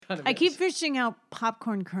kind of I keep is. fishing out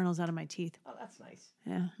popcorn kernels out of my teeth. Oh, that's nice.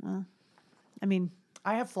 Yeah, well, I mean,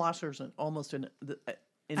 I have flossers in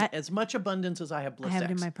as much abundance as I have Bliss I have it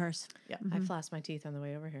in X. my purse. Yeah, I floss my teeth on the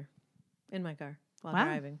way over here in my car while Wow,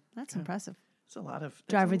 driving. that's impressive. it's a lot of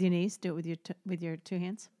Drive with your knees. Do it with your two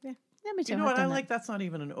hands. Yeah. Yeah, me too. You know I've what I done that. like? That's not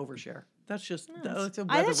even an overshare. That's just it's a I-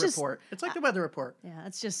 weather that's just- report. It's like the weather report. Yeah,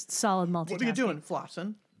 it's just solid multitasking. What are you doing?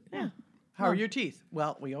 Flossing. Yeah. How are your teeth?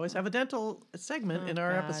 Well, we always have a dental segment in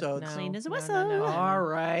our God, episodes. no. Clean as a No, whistle. no, no. All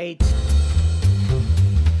right.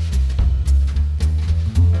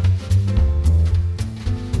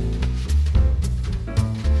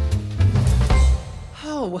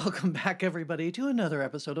 Oh, welcome back, everybody, to another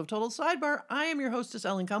episode of Total Sidebar. I am your hostess,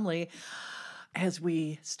 Ellen Cumley. As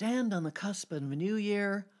we stand on the cusp of a new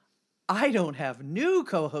year, I don't have new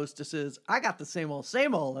co-hostesses. I got the same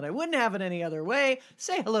old, and I wouldn't have it any other way.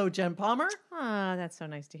 Say hello, Jen Palmer. Oh, that's so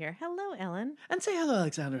nice to hear. Hello, Ellen. And say hello,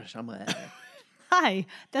 Alexandra Chamlet. Hi,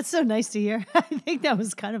 that's so nice to hear. I think that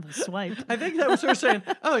was kind of a swipe. I think that was her saying,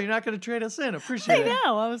 oh, you're not going to trade us in. Appreciate I it.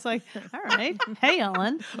 know. I was like, all right. Hey,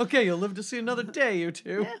 Ellen. Okay, you'll live to see another day, you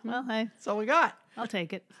two. Yeah, well, hey, That's all we got. I'll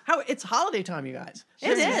take it. It's holiday time, you guys.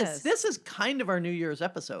 It This- is. This is kind of our New Year's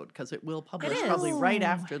episode because it will publish is. probably right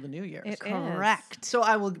after the New Year's. It is. Correct. So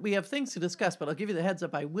we have things to discuss, but I'll give you the heads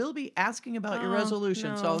up. I will be asking about your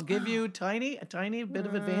resolution. So no. I'll give you a tiny bit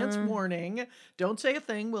of advance warning. Don't say a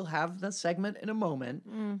thing. We'll have the segment in a moment.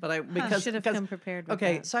 But Should have come prepared with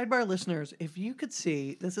okay, that. sidebar listeners, if you could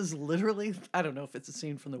see, this is literally, I don't know if it's a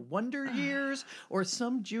scene from the Wonder Years or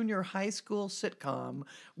some junior high school sitcom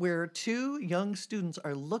where two young students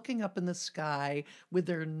are looking up in the sky with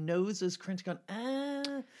their noses crunching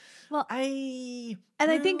on, Well, I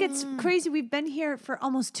think it's crazy. We've been here for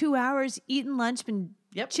almost 2 hours, eating lunch, been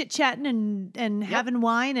Yep. chit-chatting and having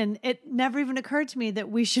wine, and it never even occurred to me that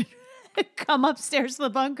we should come upstairs to the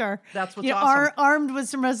bunker. That's what's You know, awesome. armed with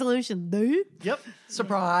some resolution. Yep.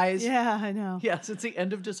 Surprise. Yeah, I know. Yes, it's the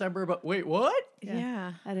end of December, but wait, what?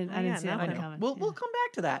 Yeah. I didn't I got see that one nothing. coming. We'll come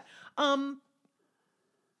back to that.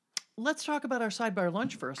 Let's talk about our sidebar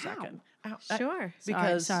lunch for a second. Ow. Sure.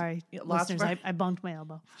 Because sorry, you know, lots of listeners, our- I bumped my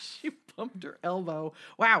elbow. She bumped her elbow.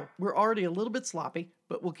 Wow, we're already a little bit sloppy,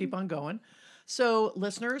 but we'll keep on going. So,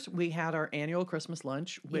 listeners, we had our annual Christmas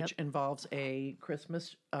lunch, which involves a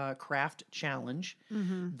Christmas craft challenge.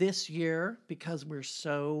 This year, because we're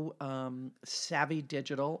so savvy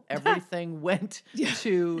digital, everything went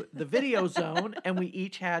to the video zone, and we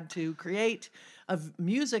each had to create a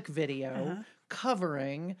music video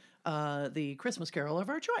covering the Christmas Carol of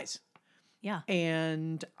our choice. Yeah.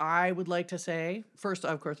 And I would like to say, first,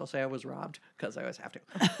 of course, I'll say I was robbed because I always have to.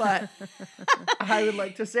 But I would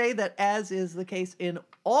like to say that, as is the case in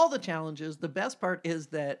all the challenges, the best part is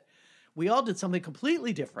that we all did something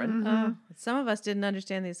completely different. Some of us didn't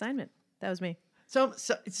understand the assignment. That was me. Some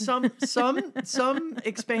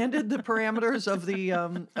expanded the parameters of the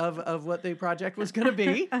of what the project was going to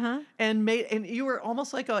be, and you were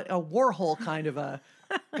almost like a Warhol kind of a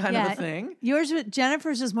thing. Yours with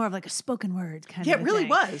Jennifer's is more of like a spoken word kind Yeah, of it really thing.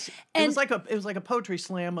 was. And- it was like a poetry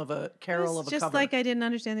slam of a carol of It's a just cover. like I didn't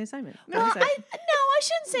understand the assignment. No, I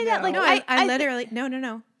shouldn't say that. Like No, I I literally,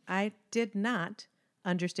 no. I did not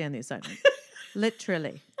understand the assignment.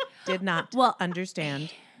 Literally did not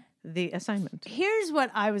understand the assignment. Here's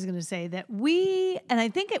what I was going to say, that and I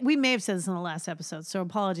think we may have said this in the last episode, so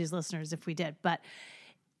apologies, listeners, if we did, but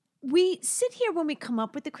we sit here when we come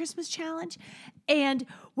up with the Christmas challenge and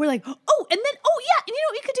we're like, and you know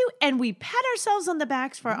what we could do? And we pat ourselves on the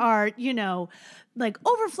backs for our, like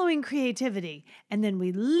overflowing creativity. And then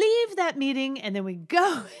we leave that meeting and then we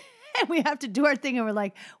go and we have to do our thing. And we're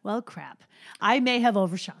like, well, crap, I may have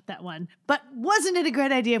overshot that one, but wasn't it a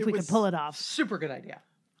great idea if we could pull it off? Super good idea.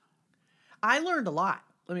 I learned a lot.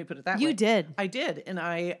 Let me put it that way. You did. I did. And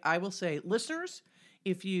I will say, listeners,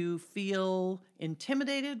 if you feel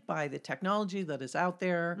intimidated by the technology that is out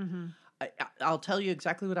there, I'll tell you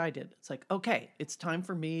exactly what I did. It's like, okay, it's time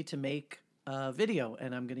for me to make a video,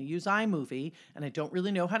 and I'm going to use iMovie, and I don't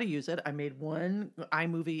really know how to use it. I made one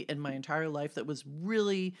iMovie in my entire life that was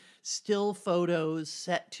really still photos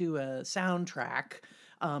set to a soundtrack.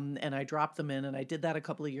 And I dropped them in, and I did that a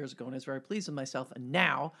couple of years ago, and I was very pleased with myself. And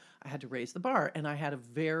now I had to raise the bar, and I had a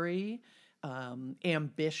very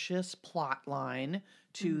ambitious plot line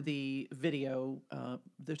to the video,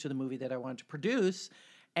 to the movie that I wanted to produce.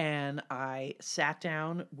 And I sat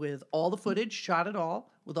down with all the footage, shot it all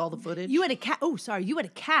with all the footage. You had you had a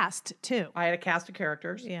cast too. I had a cast of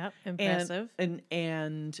characters. Yeah, impressive.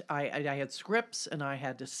 And I had scripts, and I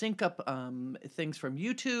had to sync up things from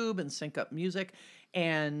YouTube and sync up music.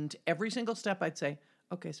 And every single step I'd say,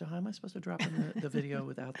 Okay, so how am I supposed to drop in the video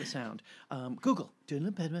without the sound? Google, and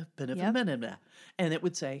it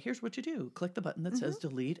would say, here's what you do. Click the button that says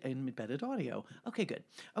delete embedded audio. Okay, good.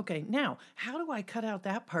 Okay, now, how do I cut out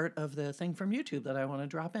that part of the thing from YouTube that I want to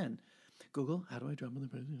drop in? Google, how do I drop in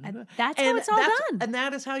the... That's how it's all done. And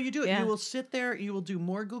that is how you do it. Yeah. You will sit there, you will do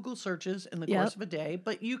more Google searches in the course of a day,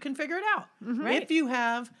 but you can figure it out. Right. If you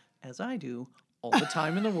have, as I do, all the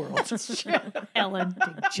time in the world. Ellen,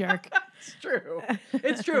 big jerk. It's true.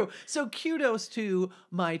 It's true. So kudos to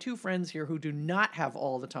my two friends here who do not have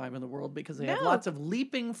all the time in the world because they have No. lots of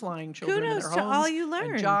leaping, flying children in Kudos their to homes all you and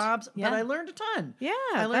learned. jobs. Yeah. But I learned a ton. Yeah,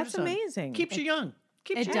 I learned that's a ton. amazing. Keeps you young.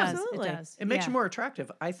 Keeps It you does. young. Absolutely. It does. It makes Yeah. you more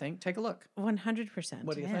attractive, I think. Take a look. 100%.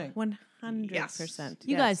 What do you think? 100%.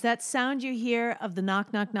 You guys, that sound you hear of the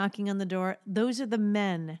knock, knock, knocking on the door, those are the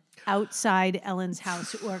men outside Ellen's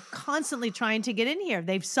house who are constantly trying to get in here.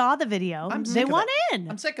 They've saw the video. I'm They sick of want it. in.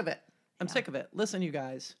 I'm sick of it. I'm sick of it. Listen, you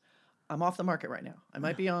guys, I'm off the market right now. I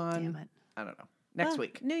might be on, damn it. I don't know, next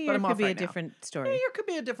week. New but Year I'm could off be right a now. different story. New Year could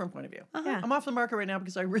be a different point of view. Yeah. I'm off the market right now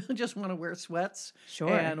because I really just want to wear sweats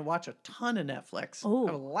Sure. and watch a ton of Netflix. Ooh.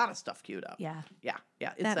 I have a lot of stuff queued up. Yeah. Yeah.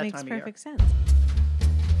 It's that that makes time perfect of year. sense.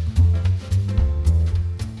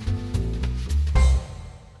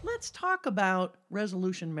 Let's talk about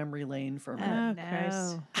resolution memory lane for a minute. Oh,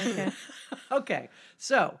 Christ. no. Okay. Okay.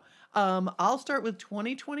 So I'll start with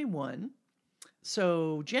 2021.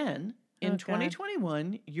 So, Jen, in Oh, God.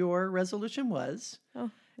 2021, your resolution was Oh,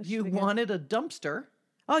 this you should be good. wanted a dumpster.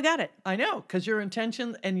 Oh, I got it. I know, because your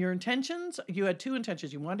intentions, you had two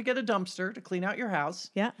intentions. You wanted to get a dumpster to clean out your house.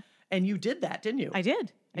 Yeah. And you did that, didn't you? I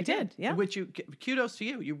did. I You did. Yeah. Which kudos to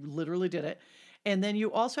you. You literally did it. And then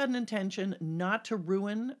you also had an intention not to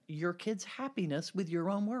ruin your kids' happiness with your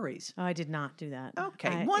own worries. Oh, I did not do that.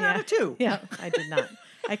 Okay, one out of two. Yeah, I did not.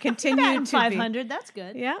 I continued Batting to 500, that's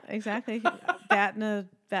good. Be, yeah, exactly. Batting a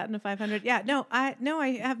 500. Yeah, no, I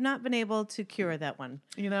have not been able to cure that one.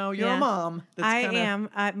 You know, you're Yeah. a mom. That's I kinda, am.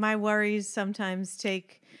 My worries sometimes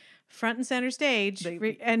take front and center stage,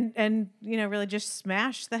 and really just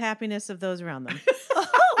smash the happiness of those around them.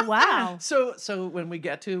 Oh, wow. So when we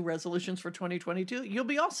get to resolutions for 2022, you'll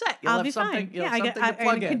be all set. You'll I'll have be something. fine. You'll Yeah, have I get- something to I-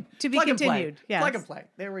 plug I in. to be Plug and play. continued. Yes. Plug and play.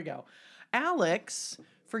 There we go. Alex,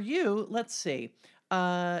 for you, let's see.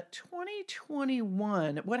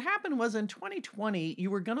 2021. What happened was in 2020, you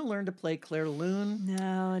were going to learn to play Claire de Lune,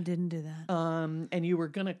 No, I didn't do that. and you were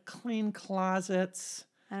going to clean closets.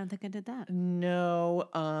 I don't think I did that. No.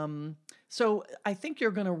 So I think you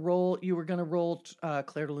were going to roll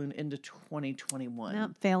Claire de Lune into 2021. No,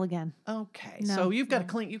 fail again. Okay. No, So you've got a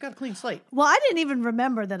clean slate. Well, I didn't even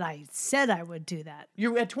remember that I said I would do that.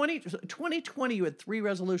 You at 2020, you had 3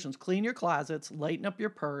 resolutions: clean your closets, lighten up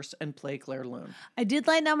your purse, and play Claire de Lune. I did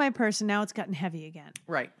lighten out my purse, and now it's gotten heavy again.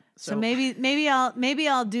 Right. So maybe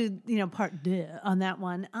I'll do part D on that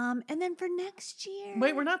one. And then for next year.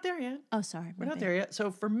 wait, we're not there yet. Oh, sorry. We're not there yet.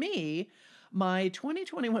 So for me, my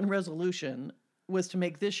 2021 resolution was to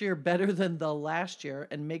make this year better than the last year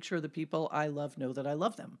and make sure the people I love know that I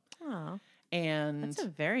love them. Oh, And that's a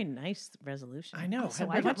very nice resolution. I know. So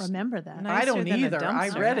I don't remember that. Nice. I don't Nicer than a either. I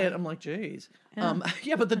dumpster. read it. I'm like, geez.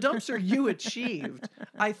 Yeah, but the dumpster you achieved.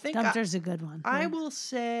 I think Dumpster's a good one. I will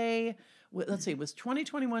say, let's see, was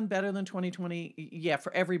 2021 better than 2020? Yeah,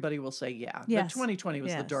 for everybody, we'll say yeah. Yes. But 2020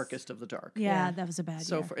 was the Yes. darkest of the dark. yeah, yeah. that was a bad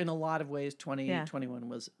So year. in a lot of ways, 2021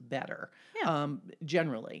 was better. Yeah.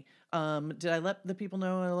 Generally. Did I let the people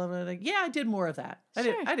know I love it? Yeah, I did more of that. I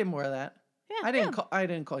Sure. did more of that. Yeah, I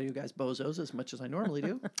didn't call you guys bozos as much as I normally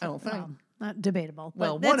do. I don't think. Not debatable.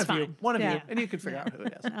 Well, but one that's of you, fine. Yeah. and you can figure out who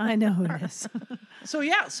it is. I know who it is.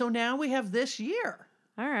 So now we have this year.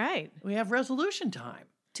 All right. We have resolution time.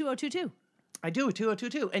 2022. I do a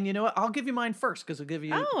 2022, and you know what? I'll give you mine first because I'll give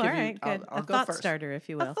you. Oh, all give you- right. Good. I'll A go thought first. starter, if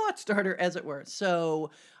you A will. thought starter, as it were.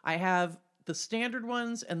 So I have the standard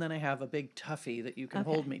ones, and then I have a big toughie that you can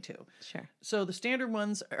hold me to. Sure. So the standard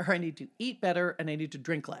ones are I need to eat better and I need to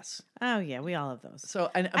drink less. Oh yeah, we all have those.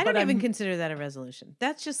 So I don't even consider that a resolution.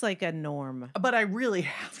 That's just like a norm. but I really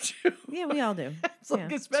have to. Yeah, we all do. It's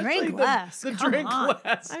like Yeah. especially Drink less. the Come drink on.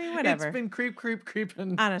 less. I mean, whatever. It's been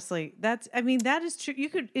creeping. Honestly, that is true. You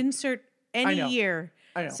could insert any know. year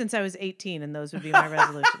I know. since I was 18, and those would be my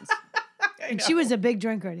resolutions. I And she know. was a big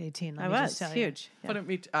drinker at 18. Let I me was just tell you. huge. Yeah. But it,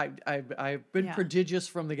 me t- I've been Yeah. prodigious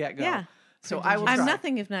from the get go. Yeah. So I will. I'm try.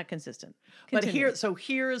 nothing if not consistent. But Continue. here's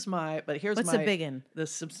What's the big one? The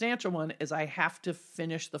substantial one is I have to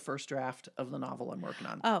finish the first draft of the novel I'm working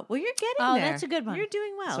on. Oh well, you're getting Oh, there. that's a good one. You're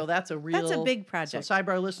doing well. So that's a real big project. So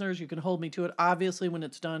sidebar listeners, you can hold me to it. Obviously, when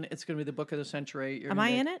it's done, it's going to be the book of the century. Am I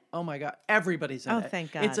in it? Oh my god, everybody's in Oh, it.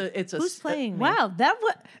 thank It's God. a Who's playing me? Wow, that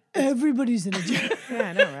was Everybody's in it. Yeah,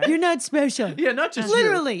 I know, right? You're not special. Yeah, not just you.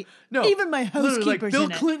 Literally. No, Even my literally, housekeeper's Bill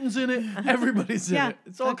in it. Clinton's in it. Everybody's in Yeah, it.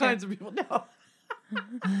 It's all kinds of people. No.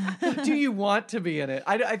 Do you want to be in it?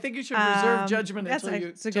 I think you should reserve judgment That's until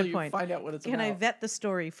it's a good you point. find out what it's Can about. I vet the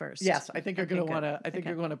story first? Yes, I think you're going to good. want to. I think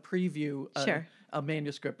you're going to preview Sure. a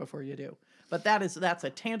manuscript before you do. But that's a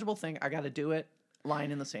tangible thing. I got to do it.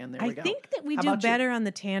 Line in the sand. There we I go. think that we How do about you? better on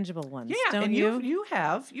the tangible ones. Yeah, don't and you?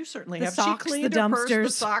 you certainly The have. socks, She cleaned the her purse, the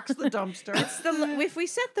dumpsters. socks, the dumpster. If we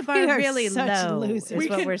set the We bar are really such low, losers. is We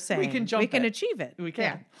what can- we're we saying. can jump it. achieve it. We can.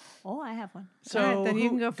 Yeah. Oh, I have one. So All right, then you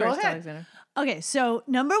can go first, ahead. Alexander. Okay, so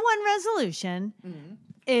number one resolution Mm-hmm.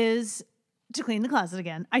 is to clean the closet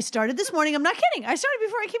again. I started this morning. I'm not kidding. I started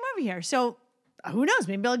before I came over here. So who knows?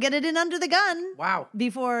 Maybe I'll get it in under the gun. Wow.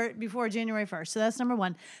 Before January 1st. So that's number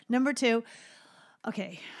one. Number two,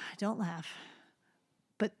 okay, don't laugh.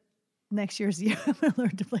 But next year's year, I'm going to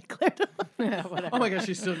learn to play Claire de Lune. Oh my gosh,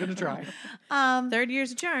 she's still going to try. Third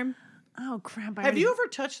year's a charm. Oh, crap. Have you ever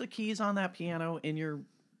touched the keys on that piano in your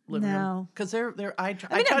living room? No. Because they're I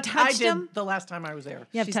I've touched did them. the last time I was there.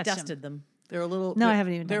 Yeah, I've She's touched dusted them. They're a little. No, I they're-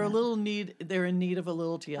 haven't even done They're a that. little need. They're in need of a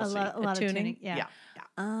little TLC. A lot of tuning? tuning. Yeah. Yeah.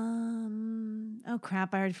 Oh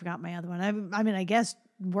crap! I already forgot my other one. I mean, I guess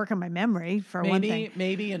work on my memory for one thing.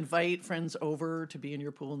 Maybe invite friends over to be in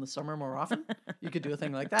your pool in the summer more often. You could do a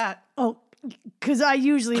thing like that. Oh, because I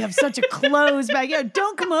usually have such a closed backyard.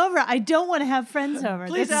 Don't come over. I don't want to have friends over.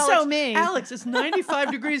 Please, This is Alex. so me. Alex, it's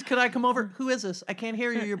 95 degrees. Could I come over? Who is this? I can't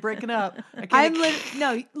hear you. You're breaking up. I I'm can't.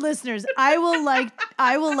 no listeners. I will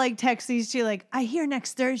like text these to you like, I hear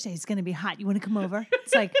next Thursday it's gonna be hot. You want to come over?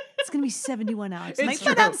 It's like it's gonna be 71, Alex. I'm like, It's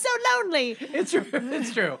but true. I'm so lonely. It's true.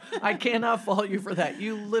 It's true. I cannot fault you for that.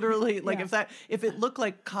 You literally like if it looked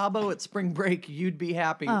like Cabo at spring break, you'd be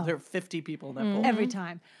happy. There are 50 people in that pool. Every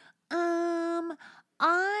time.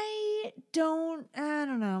 I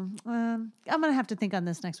don't know. I'm gonna have to think on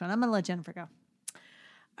this next one. I'm gonna let Jennifer go.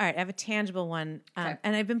 All right, I have a tangible one, and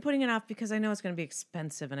I've been putting it off because I know it's going to be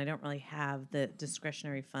expensive, and I don't really have the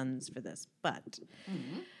discretionary funds for this. But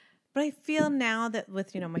I feel now that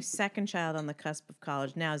with my second child on the cusp of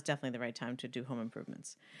college, now is definitely the right time to do home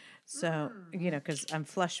improvements. So because I'm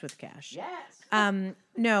flush with cash. Yes.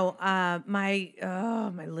 My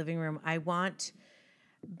living room. I want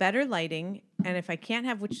better lighting, and if I can't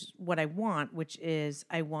have what I want, which is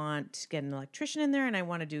I want to get an electrician in there, and I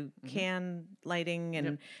want to do can lighting,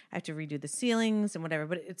 and I have to redo the ceilings and whatever.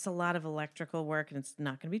 But it's a lot of electrical work, and it's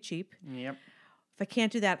not going to be cheap. Yep. If I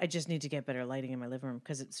can't do that, I just need to get better lighting in my living room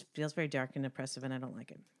because it feels very dark and oppressive, and I don't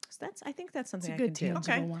like it. So I think that's something a I good can do.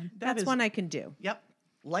 tangible Okay. one. That's one I can do. Yep.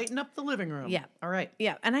 Lighten up the living room. Yeah. All right.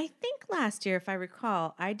 Yeah, and I think last year, if I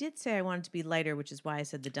recall, I did say I wanted to be lighter, which is why I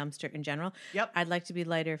said the dumpster in general. Yep. I'd like to be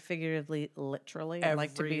lighter figuratively, literally. I'd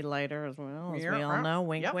like to be lighter as well, as we all know.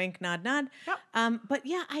 Wink, Yep. wink, nod, nod. Yep. But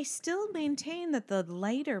yeah, I still maintain that the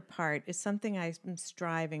lighter part is something I'm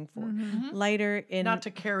striving for. Lighter in... Not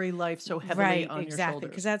to carry life so heavily right, on your exactly, shoulders.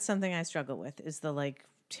 because that's something I struggle with, is the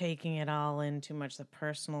taking it all in too much, the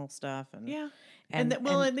personal stuff. And, Yeah. and,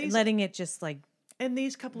 And these letting it just and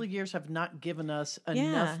these couple of years have not given us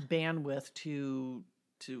enough bandwidth to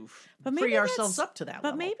But maybe free ourselves that's- up to that But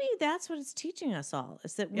level. maybe that's what it's teaching us all,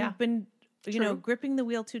 is that Yeah. we've been, True. gripping the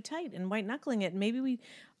wheel too tight and white knuckling it. And maybe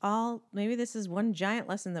maybe this is one giant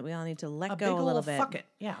lesson that we all need to let a go big a little old bit. fuck it.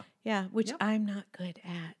 Yeah. Yeah, which Yep. I'm not good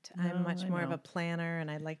at. I'm much I more of know. a planner, and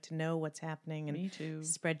I like to know what's happening and Me too.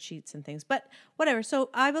 spreadsheets and things. But whatever. So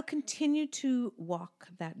I will continue to walk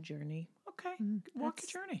that journey. Okay. Walk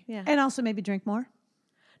your journey. Yeah. And also maybe drink more.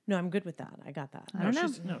 No, I'm good with that. I got that. I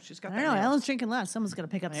don't know. She's got I that. don't know. nailed. Ellen's drinking less. Someone's gonna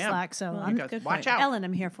pick up the I am. slack. So You I'm guys Good watch point. out. Ellen,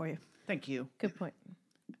 I'm here for you. Thank you. Good point.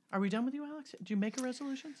 Are we done with you, Alex? Did you make a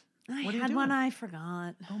resolutions? I What are you had one doing? I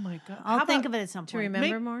forgot. Oh my god. I'll How think about of it at some point. To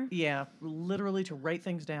remember more? Yeah, literally to write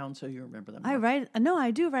things down so you remember them. I more. write. No,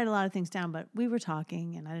 I do write a lot of things down, but we were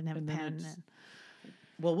talking and I didn't have And a then pen. it's- And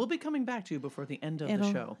Well, we'll be coming back to you before the end of the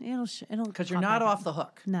it'll show it'll because you're pop not back off up. the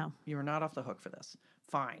hook. No. You are not off the hook for this.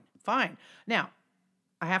 Fine. Now,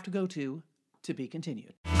 I have to go to be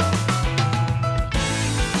continued.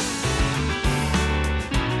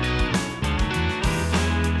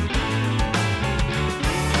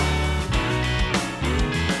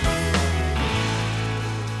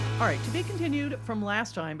 All right, to be continued from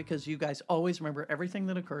last time, because you guys always remember everything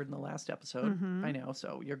that occurred in the last episode. I know,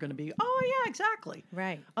 so you're going to be, oh yeah, exactly.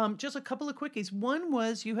 Right. Just a couple of quickies. One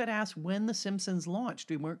was you had asked when The Simpsons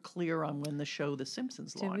launched. We weren't clear on when the show The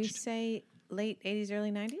Simpsons Did we launched. say late 80s,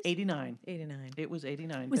 early 90s? 89. 89. It was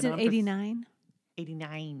 89. Was Been it on for 89?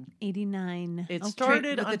 89. 89. It Oh,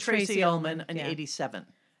 started with on the Tracy Tracy Ullman Ullman, in yeah. 87.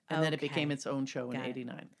 And then it became Okay. its own show in Got it.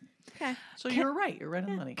 '89. Okay. So you're right. You're right on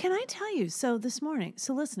the money. Can I tell you? So this morning,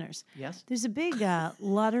 listeners, Yes. there's a big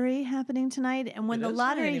lottery happening tonight, and when It the is?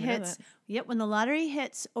 lottery I didn't even know hits, that. when the lottery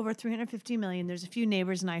hits over 350 million, there's a few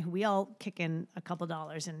neighbors and I who we all kick in a couple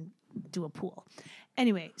dollars and do a pool.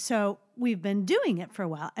 Anyway, so we've been doing it for a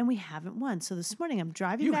while and we haven't won. So this morning I'm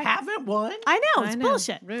driving You back. haven't won? I know, it's I know.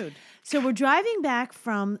 bullshit. Rude. So we're driving back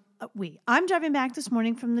from I'm driving back this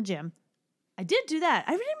morning from the gym. I did do that.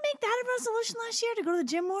 I didn't make that a resolution last year to go to the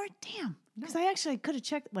gym more. Damn. Because I actually could have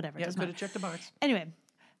checked whatever. it Yeah, doesn't could matter. have checked the box. Anyway,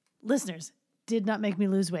 listeners, did not make me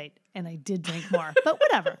lose weight, and I did drink more. But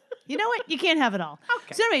whatever. You know what? You can't have it all.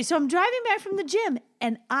 Okay. So anyway, I'm driving back from the gym,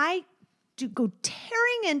 and I do go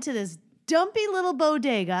tearing into this dumpy little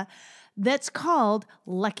bodega that's called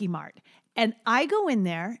Lucky Mart. And I go in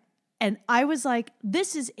there, and I was like,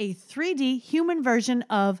 this is a 3D human version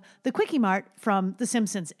of the Quickie Mart from The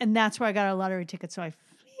Simpsons. And that's where I got our lottery ticket, so I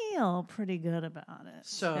feel pretty good about it.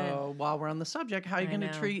 So while we're on the subject, how are you I going to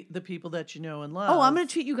know. treat the people that you know and love? Oh, I'm going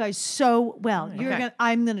to treat you guys so well. Okay.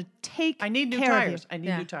 I'm going to take I need new care of you. tires. I need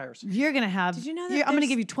Yeah. new tires. You're going to have. Did you know that I'm going to there's-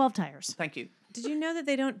 give you 12 tires. Thank you. Did you know that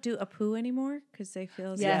they don't do a poo anymore because they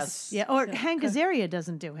feel as Yes. Yeah. Or Hank Azaria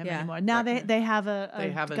doesn't do him Yeah. anymore. Now Right. they have a They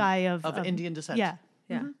have guy of Indian descent. Yeah.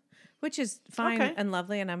 yeah, which is fine Okay. and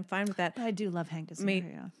lovely, and I'm fine with that. But I do love Hank Azaria. Me,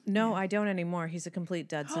 no, I don't anymore. He's a complete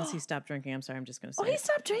dud since he stopped drinking. I'm sorry, I'm just going to say. Oh, he it.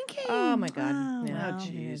 stopped drinking. Oh, my God. Wow, Yeah. well, Oh,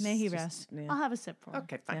 jeez. May he It's just- rest. yeah. I'll have a sip for him.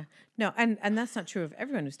 Okay, fine. Yeah. No, and that's not true of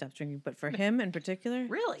everyone who stops drinking, but for him in particular,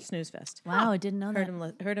 Really? snooze fest. Wow, I didn't know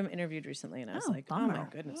Heard that. him interviewed recently, and I was Oh, like, oh my bummer.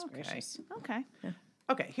 goodness Okay. gracious. Okay.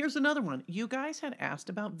 Okay, here's another one. You guys had asked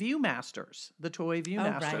about Viewmasters, the toy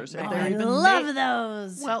Viewmasters. right. if Oh, they're I even love made-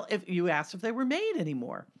 those. Well, if you asked if they were made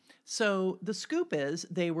anymore. So the scoop is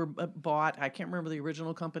they were bought, I can't remember the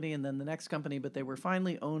original company and then the next company, but they were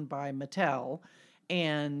finally owned by Mattel.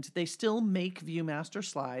 And they still make Viewmaster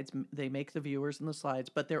slides. They make the viewers and the slides,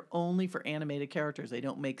 but they're only for animated characters. They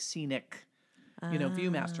don't make scenic,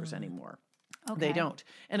 Viewmasters anymore. They Okay. don't.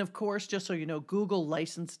 And of course, just so you know, Google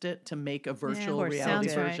licensed it to make a virtual course, reality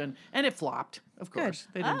sounds right. version. And it flopped, of course.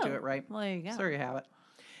 They didn't do Oh, it right. well, there you go. So there you have it.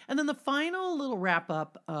 And then the final little wrap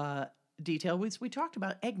up detail was we talked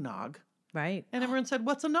about eggnog. Right, And everyone said,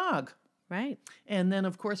 what's a nog? right. And then,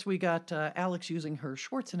 of course, we got Alex using her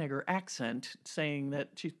Schwarzenegger accent, saying that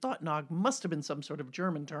she thought nog must have been some sort of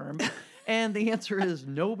German term. And the answer is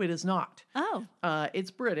no, it is not. Oh.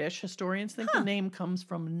 It's British. Historians think the name comes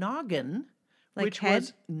from noggin, Like which head?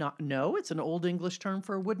 was not. No, it's an old English term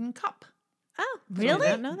for a wooden cup. Oh, Really?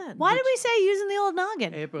 I didn't know that. Why did we say using the old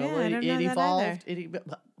noggin? It, I don't know that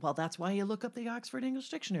evolved. Well, that's why you look up the Oxford English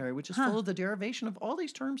Dictionary, which is full of the derivation of all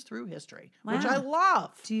these terms through history, which I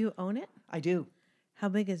love. Do you own it? I do. How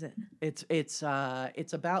big is it? It's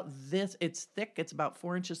about this. It's thick. It's about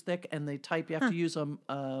 4 inches thick, and the type you have to use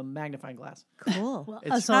a magnifying glass. Cool. Well,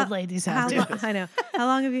 It's- us old ladies have to. I know. How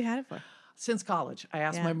long have you had it for? Since college, I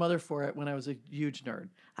asked Yeah. my mother for it when I was a huge nerd.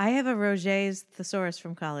 I have a Roget's thesaurus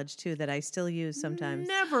from college too that I still use sometimes.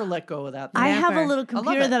 Never let go of that. I thing. have a Never. little love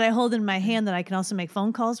computer it. that I hold in my hand that I can also make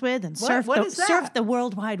phone calls with and surf what the is that? surf the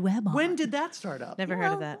World Wide Web on. When did that start up? Never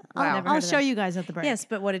heard of that. I'll, Never I'll heard of show that. you guys at the break. Yes,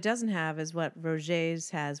 but what it doesn't have is what Roget's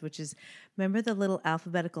has, which is remember the little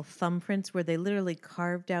alphabetical thumbprints where they literally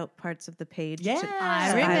carved out parts of the page. Yes.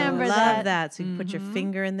 I remember I love that. that. So you put your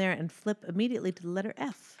finger in there and flip immediately to the letter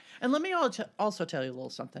F. And let me also tell you a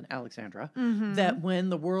little something, Alexandra, Mm-hmm. that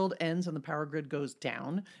when the world ends and the power grid goes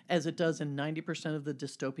down, as it does in 90% of the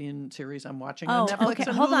dystopian series I'm watching Oh, on Netflix okay.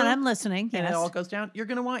 and Hold on, Hulu, I'm listening. and Yes. it all goes down, you're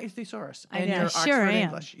going to want your thesaurus and I your sure Oxford am.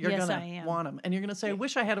 English. You're Yes, going I to am. want them. And you're going to say,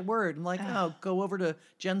 wish I had a word. And like, oh, go over to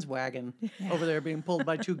Jen's wagon over there being pulled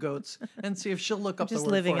by 2 goats and see if she'll look up Just the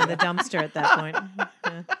word living for in the dumpster at that point.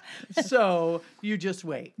 Yeah. you. So you just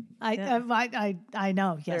wait. I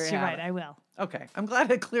know. Yes, you you're have right. it. I will. Okay. I'm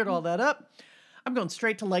glad I cleared all that up. I'm going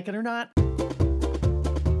straight to like it or not.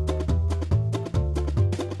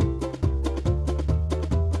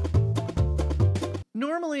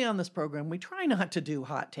 Normally on this program, we try not to do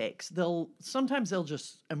hot takes. Sometimes they'll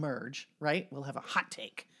just emerge, right? We'll have a hot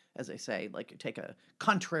take, as they say, like you take a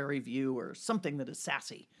contrary view or something that is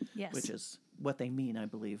sassy, Yes. which is what they mean, I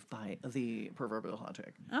believe, by the proverbial hot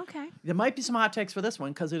take. Okay. There might be some hot takes for this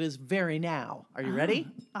one because it is very now. Are you ready?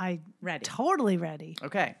 I Ready. totally ready.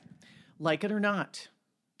 Okay. Like it or not,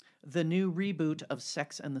 the new reboot of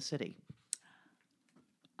Sex and the City.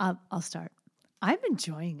 I'll start. I'm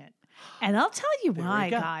enjoying it. And I'll tell you we why,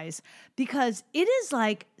 go. guys. Because it is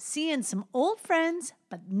like seeing some old friends,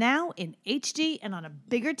 but now in HD and on a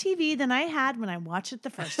bigger TV than I had when I watched it the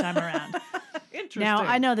first time around. Interesting. Now,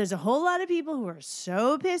 I know there's a whole lot of people who are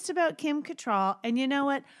so pissed about Kim Cattrall. And you know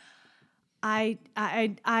what?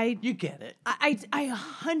 You get it. I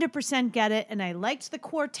 100% get it, and I liked the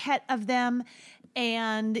quartet of them,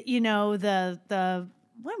 and the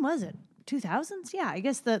when was it? 2000s? Yeah, I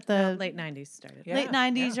guess the late 90s started. Yeah, late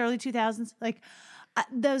 90s, yeah. early 2000s. Like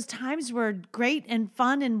those times were great and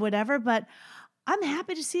fun and whatever, but I'm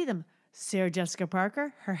happy to see them. Sarah Jessica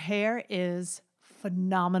Parker, her hair is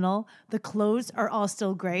phenomenal. The clothes are all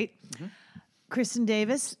still great. Kristen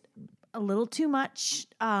Davis, a little too much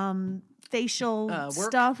facial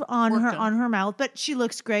stuff on work her done. mouth, but she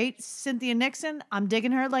looks great. Cynthia Nixon, I'm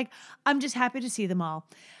digging her. Like, I'm just happy to see them all.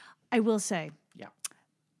 I will say, Yeah.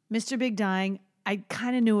 Mr. Big dying, I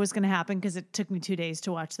kind of knew it was going to happen because it took me 2 days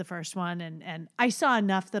to watch the first one, and I saw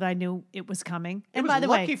enough that I knew it was coming. It And was by the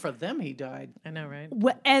lucky way, for them he died. I know, right?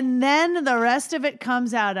 and then the rest of it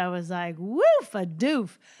comes out. I was like, woof a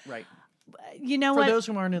doof. Right. You know For what? those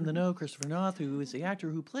who aren't in the know, Christopher Noth, who is the actor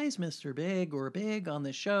who plays Mr. Big or Big on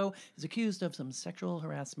this show, is accused of some sexual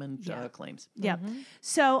harassment claims. Yeah.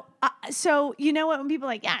 So you know what? When people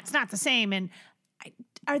are like, yeah, it's not the same. And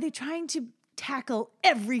are they trying to tackle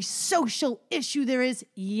every social issue there is?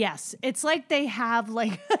 Yes. It's like they have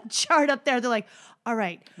like a chart up there. They're like, all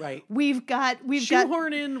right, Right. we'd got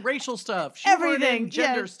Shoehorn in racial stuff. Shoehorn everything, in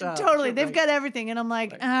gender yeah, stuff. Totally, Sure, they've right. got everything, and I'm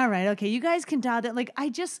like, all right, okay, you guys can dial that. Like,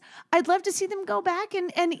 I'd love to see them go back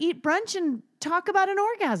and eat brunch and talk about an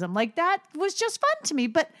orgasm. Like that was just fun to me.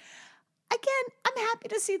 But again, I'm happy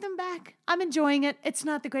to see them back. I'm enjoying it. It's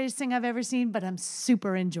not the greatest thing I've ever seen, but I'm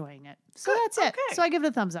super enjoying it. So that's it. okay. So I give it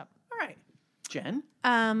a thumbs up. All right. Jen?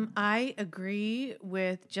 I agree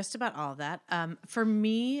with just about all of that. For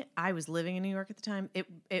me, I was living in New York at the time.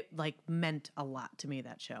 It like meant a lot to me,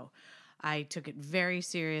 that show. I took it very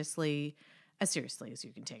seriously as you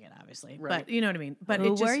can take it, obviously. Right. But you know what I mean? But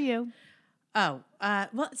Who it just, were you? Oh,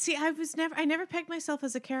 well, see, I never pegged myself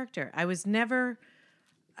as a character. I was never.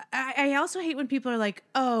 I also hate when people are like,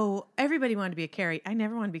 "Oh, everybody wanted to be a Carrie." I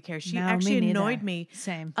never wanted to be Carrie. She No, me actually neither. annoyed me.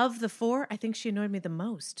 Same. Of the four, I think she annoyed me the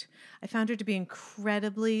most. I found her to be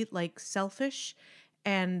incredibly like selfish,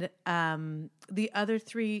 and the other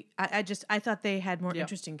three, I thought they had more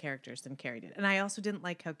interesting characters than Carrie did. And I also didn't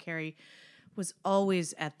like how Carrie was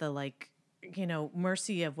always at the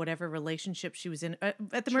mercy of whatever relationship she was in,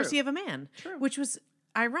 at the mercy of a man, which was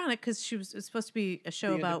ironic because it was supposed to be a show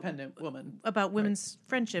The about independent woman. about women's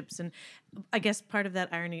friendships, and I guess part of that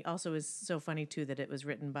irony also is so funny too that it was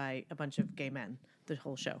written by a bunch of gay men, the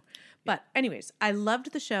whole show. But anyways, I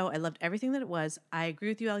loved the show. I loved everything that it was. I agree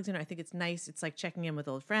with you, Alexander. I think it's nice. It's like checking in with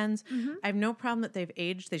old friends. I have no problem that they've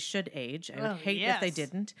aged. They should age. I would hate if they yes.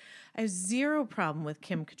 didn't. I have zero problem with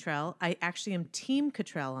Kim Cattrall. I actually am Team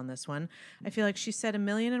Cattrall on this one. I feel like she said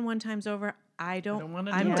 1,000,001 times over, don't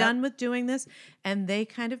wanna do I'm that. done with doing this. And they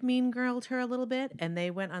kind of mean girled her a little bit, and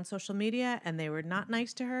they went on social media and they were not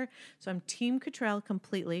nice to her. So I'm Team Cattrall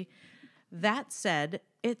completely. That said,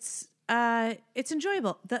 it's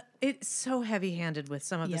enjoyable. It's so heavy-handed with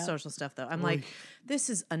some of the social stuff, though. I'm like, this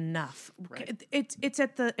is enough. Right. It's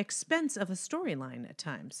at the expense of a storyline at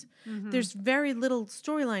times. There's very little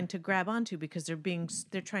storyline to grab onto because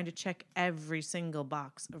they're trying to check every single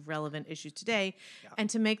box of relevant issues today and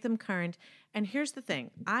to make them current. And here's the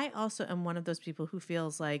thing: I also am one of those people who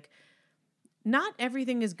feels like not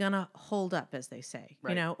everything is gonna hold up, as they say. Right.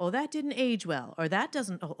 You know, oh, that didn't age well, or that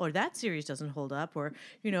series doesn't hold up, or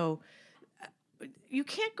you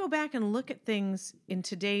can't go back and look at things in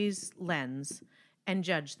today's lens and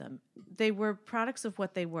judge them. They were products of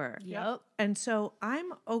what they were. Yep. And so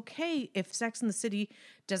I'm okay if Sex and the City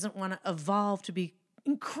doesn't want to evolve to be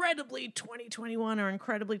incredibly 2021 or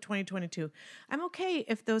incredibly 2022. I'm okay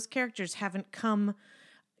if those characters haven't come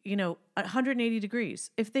 180 degrees.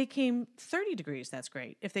 If they came 30 degrees, that's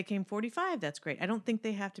great. If they came 45, that's great. I don't think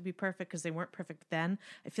they have to be perfect because they weren't perfect then.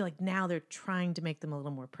 I feel like now they're trying to make them a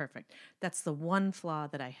little more perfect. That's the one flaw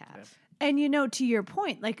that I have. And to your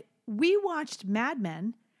point, like we watched Mad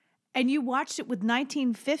Men, and you watched it with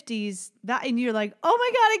 1950s and you're like, oh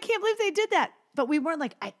my God, I can't believe they did that. But we weren't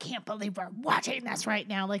like, I can't believe we're watching this right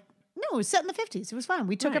now. Like, no, it was set in the 50s. It was fine.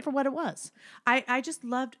 We took it Right. for what it was. I just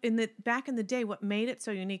loved back in the day, what made it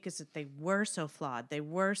so unique is that they were so flawed. They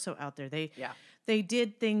were so out there. They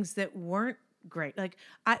did things that weren't great. Like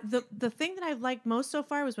the thing that I liked most so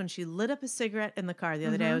far was when she lit up a cigarette in the car the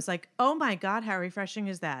other day. I was like, oh my God, how refreshing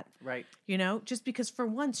is that? Right. Just because for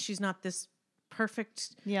once she's not this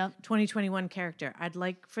perfect Yeah. 2021 character. I'd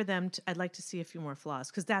like to see a few more flaws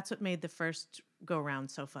because that's what made the first go round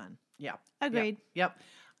so fun. Yeah. Agreed. Yep.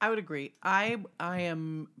 I would agree. I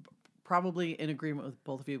am probably in agreement with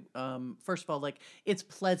both of you. First of all, like it's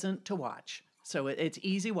pleasant to watch. So it's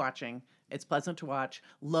easy watching. It's pleasant to watch.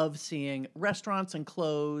 Love seeing restaurants and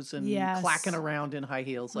clothes and Yes. clacking around in high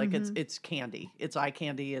heels. Like it's candy. It's eye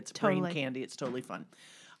candy. It's Totally. brain candy. It's totally fun.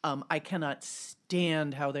 I cannot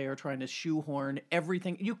stand how they are trying to shoehorn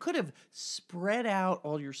everything. You could have spread out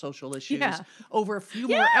all your social issues Yeah. over a few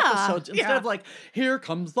more Yeah. episodes instead of like, here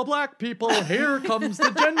comes the black people, here comes the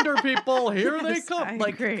gender people, here they Yes, come. I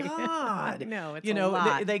Like, agree. God. No, it's you a know,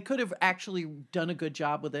 lot. They could have actually done a good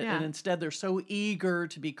job with it, Yeah. and instead they're so eager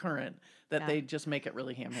to be current that Yeah. they just make it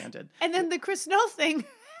really ham-handed. And then the Chris Snow thing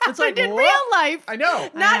It's like, happened in what? real life. I know.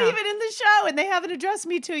 Not know. even in the show, and they haven't addressed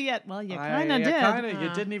Me Too yet. Well, you kind of did. You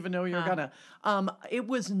didn't even know you were gonna. It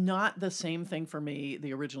was not the same thing for me,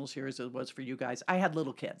 the original series, as it was for you guys. I had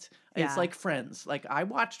little kids. Yeah. It's like Friends. Like I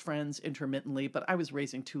watched Friends intermittently, but I was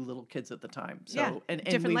raising 2 little kids at the time. So Yeah, and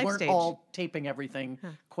different we life weren't stage. all taping everything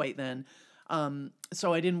quite then.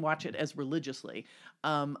 So I didn't watch it as religiously.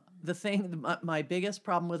 My biggest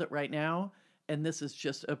problem with it right now, and this is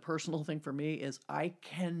just a personal thing for me, is I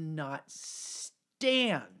cannot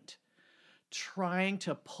stand trying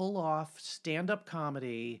to pull off stand-up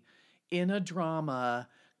comedy in a drama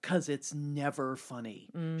because it's never funny.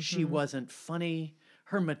 She Mm-hmm. wasn't funny.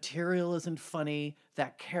 Her material isn't funny.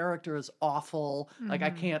 That character is awful. Like I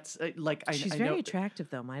can't. Like I. She's I very know, attractive,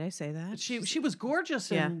 though. Might I say that? she was gorgeous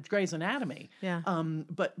Yeah. in Grey's Anatomy. Yeah.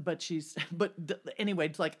 Anyway,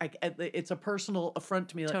 it's like it's a personal affront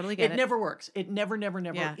to me. Like, Totally get it. never works. It never.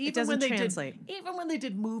 Yeah, it Even doesn't when they translate. did, even when they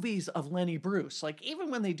did movies of Lenny Bruce, like even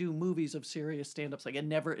when they do movies of serious stand-ups, like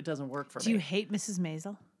it doesn't work for Do me. you hate Mrs.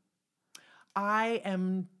 Maisel? I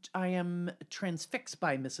am transfixed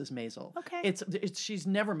by Mrs. Maisel. Okay. It's she's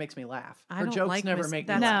never makes me laugh. I Her don't jokes like never Miss- make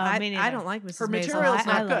me that's- laugh. No, I, me I neither. don't like Mrs. Her Maisel. material's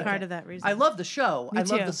not I good. love part of that reason. I love the show. Me I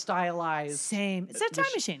love too. the stylized. Same. It's a time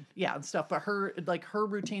machine. Yeah, and stuff. But her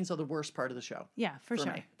routines are the worst part of the show. Yeah, for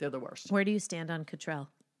sure. Me. They're the worst. Where do you stand on Cottrell?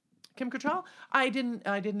 Kim Cattrall, I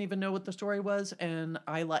didn't even know what the story was, and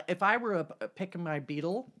if I were picking my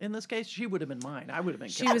Beatle in this case, she would have been mine. I would have been.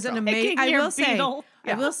 She Kim was an Cattrall. amazing. I your will say. Beetle.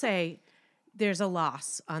 I will say. There's a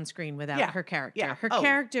loss on screen without Yeah, her character. yeah. Her Oh.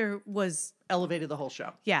 character was elevated the whole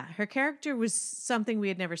show. her character was something we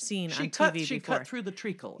had never seen She on cut. TV She before. cut through the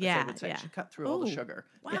treacle. As Yeah, they would say. yeah. She cut through all the Ooh. sugar.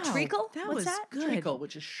 Wow, Yeah, treacle? That What's was that? good. Treacle,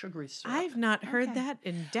 which is sugary syrup. I've not heard Okay. that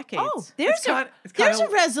in decades. Oh, there's kinda- a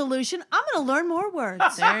resolution. I'm going to learn more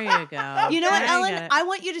words. there you go. You know what, There Ellen? go. I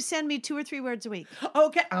want you to send me 2 or 3 words a week.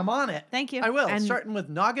 Okay, I'm on it. Thank you. I will. And- Starting with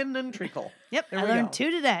noggin and treacle. Yep, There I we learned go.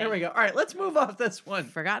 2 today. There we go. All right, let's move off this one.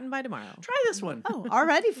 Forgotten by tomorrow. Try this one. Oh,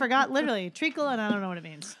 already forgot literally treacle, and I don't know what it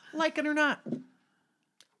means. Like it or not.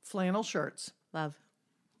 Flannel shirts. Love.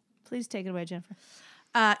 Please take it away, Jennifer.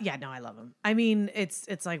 Yeah, no, I love them. I mean,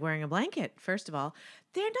 it's like wearing a blanket. First of all,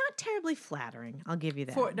 they're not terribly flattering. I'll give you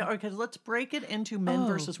that. Okay, let's break it into men Oh.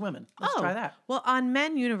 versus women. Let's try that. Well, on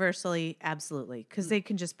men, universally, absolutely, because they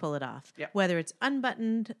can just pull it off. Yeah. Whether it's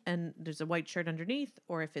unbuttoned and there's a white shirt underneath,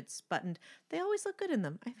 or if it's buttoned, they always look good in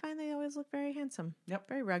them. I find they always look very handsome. Yep.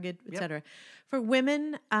 Very rugged, Yep. etc. For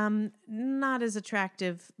women, not as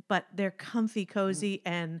attractive, but they're comfy, cozy,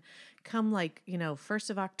 and come like 1st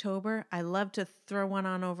of October. I love to throw one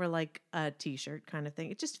on over like a t-shirt kind of thing.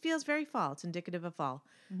 It just feels very fall. It's indicative of fall.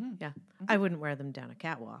 Yeah, I wouldn't wear them down a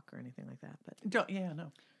catwalk or anything like that, but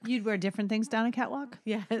No. You'd wear different things down a catwalk?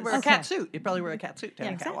 yeah, You wear a cat suit. You'd probably wear a cat suit down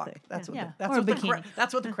Yeah, a catwalk. exactly. That's what. Yeah. The, that's Or a what the bikini.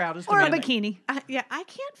 that's what the crowd is Or a demanding. bikini. I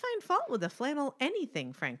can't find fault with a flannel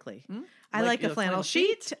anything, frankly. I Like like the a flannel flannel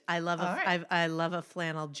sheet. I love All right. I love a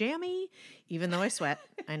flannel jammy, even though I sweat.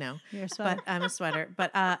 I know, You're a sweater. but I'm a sweater.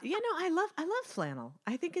 But I love flannel.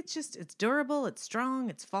 I think it's durable, it's strong,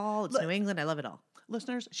 it's fall, it's New England. I love it all.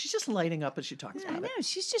 Listeners, she's just lighting up as she talks I about know. it.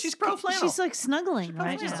 She's pro flannel. She's like snuggling pro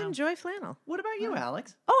right flannel. Just now. enjoy flannel. What about you,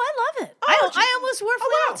 Alex? Oh, I love it. I almost wore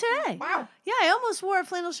flannel today. Wow. Yeah, I almost wore a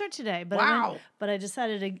flannel shirt today, but Wow. I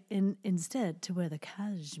decided instead to wear the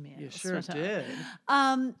cashmere. You sure sweater.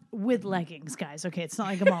 did. With leggings, guys. Okay, it's not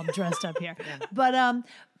like I'm all dressed up here.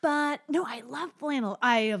 But no, I love flannel.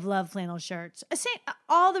 I have loved flannel shirts. I say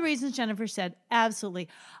all the reasons Jennifer said. Absolutely,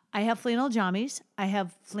 I have flannel jammies. I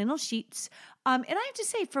have flannel sheets. And I have to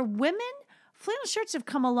say, for women, flannel shirts have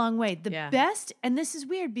come a long way. The Yeah. best, and this is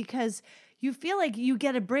weird because you feel like you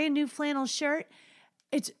get a brand new flannel shirt.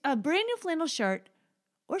 It's a brand new flannel shirt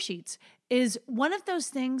or sheets is one of those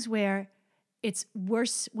things where it's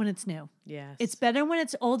worse when it's new. Yes, It's better when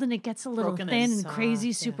it's old and it gets a little Broken thin and and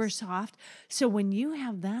crazy, soft, super yes. soft. So when you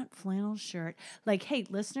have that flannel shirt, like, hey,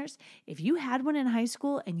 listeners, if you had one in high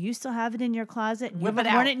school and you still have it in your closet and you Whip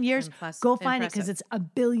haven't it worn out. it in years, Impress- go find it because impressive. it's a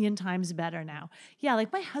billion times better now. Yeah,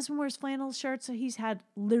 like my husband wears flannel shirts, so he's had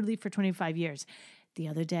literally for 25 years. The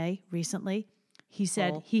other day, recently, he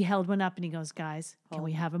said Hole. he held one up and he goes, guys, can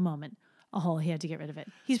we have a moment? a hole. He had to get rid of it.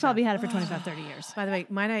 He's probably had it for 25, 30 years. By the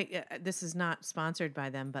way, this is not sponsored by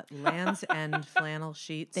them, but Land's End flannel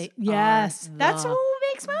sheets. Yes, are that's the who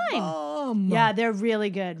makes mine. bomb. Yeah, they're really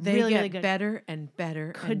good. They really, get really good. better and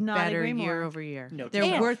better Could and not better agree more. year over year. No They're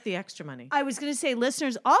doubt. worth the extra money. I was going to say,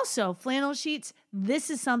 listeners, also flannel sheets. This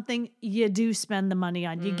is something you do spend the money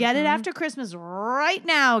on. You get it after Christmas right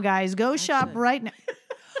now, guys. Go shop right now.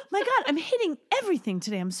 My God, I'm hitting everything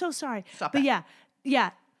today. I'm so sorry. Stop but that.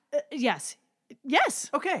 yes.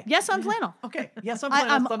 Okay. Yes on flannel. Okay. Yes, I'm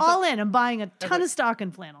flannel. I'm Thumbs all up. in. I'm buying a ton of stock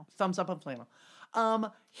in flannel. Thumbs up on flannel.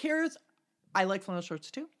 I like flannel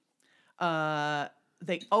shirts too.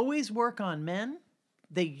 They always work on men.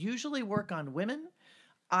 They usually work on women.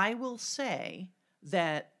 I will say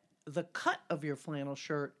that the cut of your flannel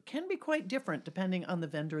shirt can be quite different depending on the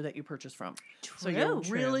vendor that you purchase from. So you're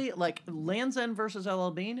True. really like Land's End versus LL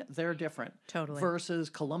Bean, they're different. Totally. Versus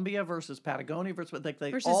Columbia versus Patagonia versus like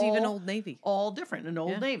they Versus even Old Navy. all different in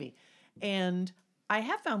Old Navy. And I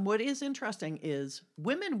have found what is interesting is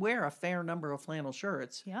women wear a fair number of flannel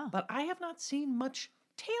shirts. Yeah. But I have not seen much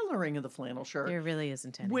tailoring of the flannel shirt. There really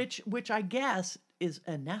isn't any. Which I guess is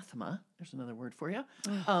anathema. There's another word for you.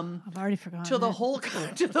 I've already forgotten. To the it. whole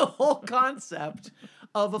to the whole concept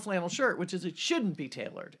of a flannel shirt, which is it shouldn't be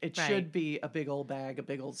tailored. It Right. should be a big old bag, a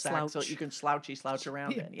big old sack, so Slouch. you can slouch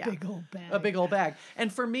around in. Yeah, big old bag. a big old bag.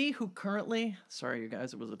 And for me, who currently, sorry you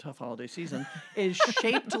guys, it was a tough holiday season, is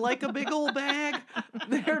shaped like a big old bag.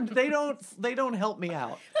 They don't help me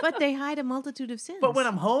out. But they hide a multitude of sins. But when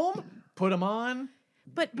I'm home, put them on.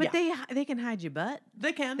 But they can hide your butt.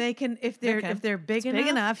 They can. They can if they're can. if they're big enough. Big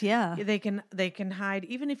enough, yeah. They can hide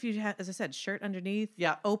even if you have, as I said, shirt underneath.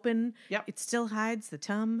 Yeah. Open. Yep. It still hides the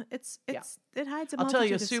tum. It hides a I'll tell you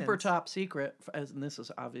a multitude of super sins. top secret, and this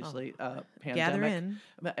is obviously pandemic. Gather in.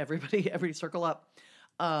 But everybody circle up.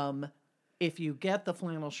 If you get the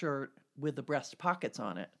flannel shirt with the breast pockets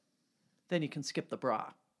on it, then you can skip the bra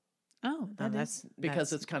Oh, That's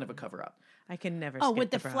because it's kind of a cover up. I can never. Oh, skip with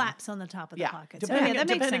the bra. flaps on the top of the Yeah, pockets. depending- that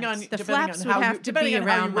makes depending sense. on- The depending flaps on would how have you- to depending be on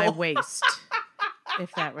how you around my roll. waist.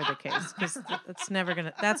 If that were the case, because that's never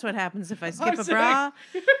gonna. That's what happens if I skip a saying- bra.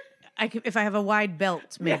 If I have a wide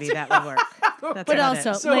belt, maybe that would work. That's But about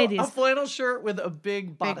also- it. So Ladies. a flannel shirt with a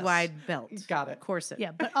big bodice. Big wide belt. Got it. Corset.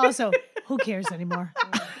 Yeah, but also, who cares anymore?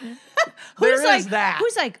 There Who's like, is that.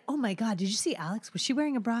 Who's like, oh my God, did you see Alex? Was she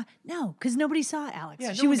wearing a bra? No, because nobody saw Alex.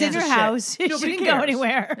 Yeah, she no was one in gives her a shit. house. She Nobody didn't go cares.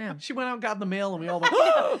 anywhere. She went out and got in the mail, and we all went,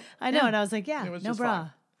 oh! I know, and I was like, yeah, It was no just bra.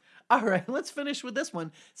 fine. All right, let's finish with this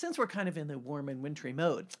one. Since we're kind of in the warm and wintry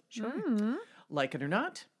mode. Sure. Like it or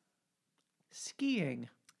not, skiing.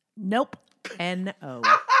 Nope. N-O.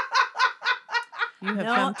 You have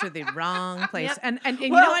No. come to the wrong place. Yep. And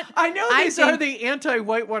you Well, know what? I know I these are think- the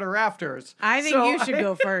anti-whitewater rafters. I think so you should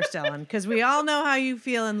go first, Ellen, because we all know how you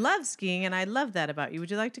feel and love skiing, and I love that about you.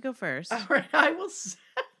 Would you like to go first? All right, I will.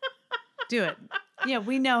 Do it. Yeah,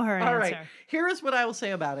 we know her All answer. right, here is what I will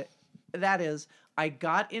say about it. That is, I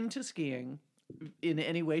got into skiing in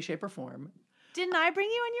any way, shape, or form. Didn't I bring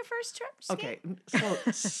you on your first trip? skiing?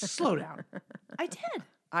 Okay, slow down. I did.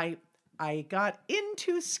 I got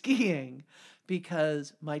into skiing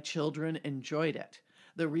because my children enjoyed it.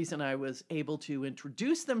 The reason I was able to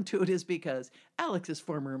introduce them to it is because Alex's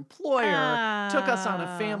former employer took us on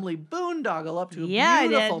a family boondoggle up to a Yeah, I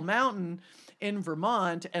beautiful did. mountain in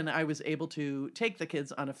Vermont, and I was able to take the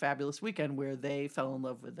kids on a fabulous weekend where they fell in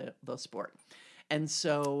love with the sport. And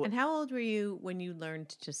so And how old were you when you learned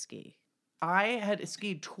to ski? I had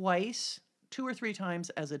skied twice, 2 or 3 times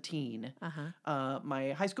as a teen. Uh-huh.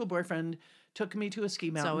 My high school boyfriend took me to a ski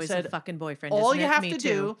It's mountain. always Said, a fucking boyfriend. all isn't you it? have Me to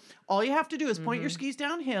too. do is point your skis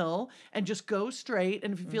downhill and just go straight.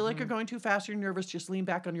 And if you feel like you're going too fast or you're nervous, just lean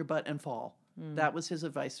back on your butt and fall. That was his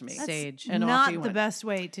advice to me. That's Sage. And off Not he the went. best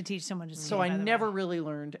way to teach someone to ski. So I by the way. never really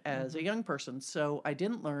learned as a young person. So I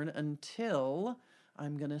didn't learn until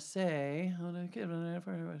I'm gonna say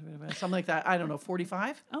something like that. I don't know,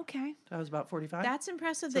 45. Okay. I was about 45. That's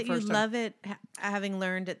impressive the that you first time. love it, having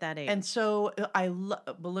learned at that age. And so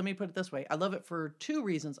but let me put it this way. I love it for 2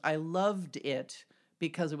 reasons. I loved it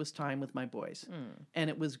because it was time with my boys. And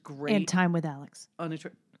it was great. And time with Alex.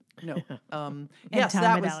 No. Yes, time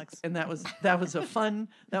that with was Alex. and that was a fun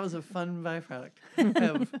byproduct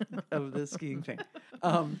of the skiing thing.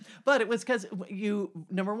 But it was because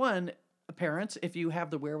number one, parents, if you have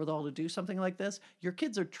the wherewithal to do something like this, your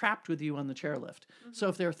kids are trapped with you on the chairlift. So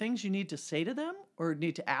if there are things you need to say to them or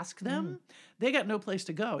need to ask them, they got no place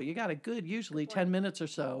to go. You got a good, usually 10 minutes or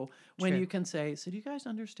so when you can say, so do you guys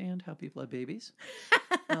understand how people have babies?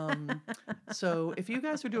 So if you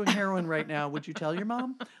guys are doing heroin right now, would you tell your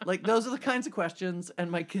mom? Like, those are the kinds of questions.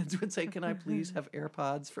 And my kids would say, can I please have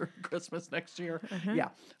AirPods for Christmas next year? Yeah,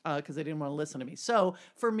 because they didn't want to listen to me. So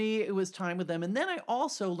for me, it was time with them. And then I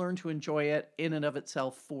also learned to enjoy it in and of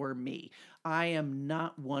itself for me. I am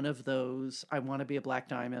not one of those, I want to be a black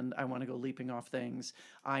diamond. I want to go leaping off things.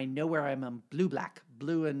 I know where I'm a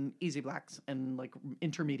blue and easy blacks and like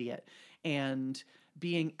intermediate. And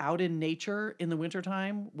being out in nature in the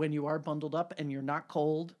wintertime when you are bundled up and you're not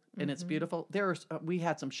cold and it's beautiful. We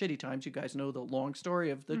had some shitty times. You guys know the long story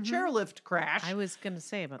of the chairlift crash. I was going to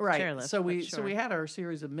say about right. the chairlift. So we had our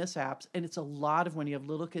series of mishaps, and it's a lot of, when you have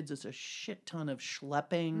little kids, it's a shit ton of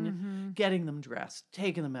schlepping, getting them dressed,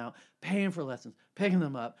 taking them out, paying for lessons, picking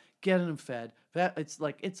them up, getting them fed.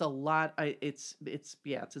 It's a lot. It's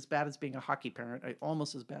as bad as being a hockey parent.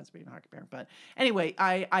 Almost as bad as being a hockey parent. But anyway,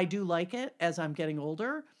 I do like it as I'm getting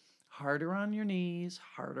older. Harder on your knees,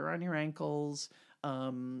 harder on your ankles.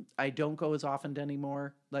 I don't go as often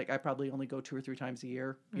anymore. Like, I probably only go 2 or 3 times a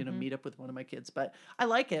year, meet up with one of my kids, but I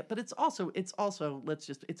like it. But it's also, it's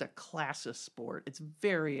a classist sport. It's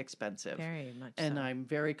very expensive. Very much and so. I'm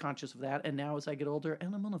very conscious of that. And now as I get older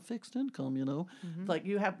and I'm on a fixed income, like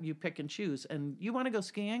you pick and choose, and you want to go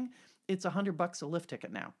skiing, it's $100 a lift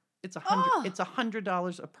ticket now. It's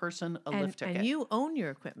 $100 a person a lift ticket. And you own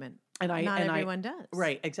your equipment. Not everyone does.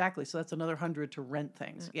 Right, exactly. So that's another $100 to rent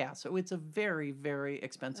things. Yeah. So it's a very, very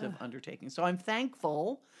expensive undertaking. So I'm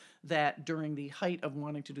thankful that during the height of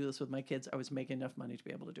wanting to do this with my kids, I was making enough money to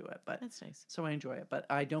be able to do it. But that's nice. So I enjoy it. But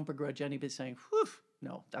I don't begrudge anybody saying, whew,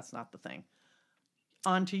 no, that's not the thing.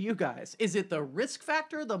 On to you guys. Is it the risk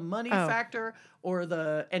factor, the money factor, or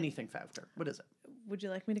the anything factor? What is it? Would you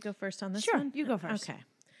like me to go first on this Sure, one? you go first. Okay.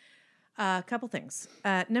 A couple things.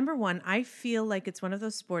 Number one, I feel like it's one of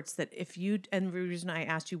those sports that and the reason I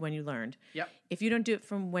asked you when you learned, if you don't do it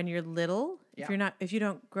from when you're little, if you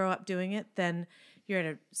don't grow up doing it, then you're at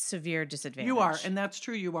a severe disadvantage. You are, and that's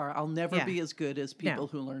true. You are. I'll never be as good as people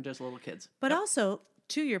who learned as little kids. But also,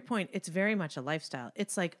 to your point, it's very much a lifestyle.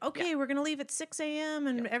 It's like, okay, we're going to leave at 6 a.m.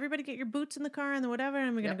 and everybody get your boots in the car and whatever,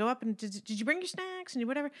 and we're going to go up and did you bring your snacks and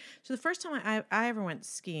whatever? So the first time I ever went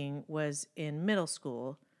skiing was in middle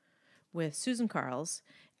school with Susan Carls,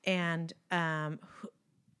 and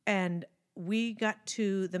we got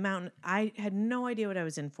to the mountain. I had no idea what I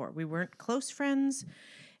was in for. We weren't close friends.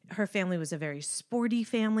 Her family was a very sporty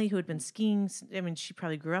family who had been skiing. I mean, she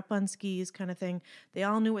probably grew up on skis kind of thing. They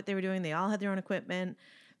all knew what they were doing. They all had their own equipment.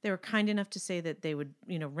 They were kind enough to say that they would,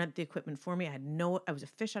 rent the equipment for me. I was a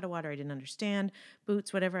fish out of water. I didn't understand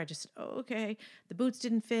boots, whatever. I just, okay. The boots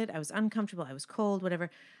didn't fit. I was uncomfortable. I was cold, whatever.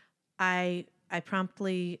 I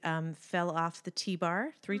promptly fell off the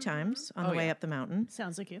T-bar 3 times on the way up the mountain.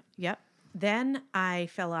 Sounds like you. Yep. Then I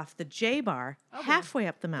fell off the J-bar halfway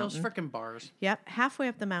up the mountain. Those frickin' bars. Yep, halfway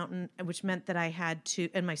up the mountain, which meant that I had to,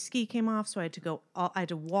 and my ski came off, so I had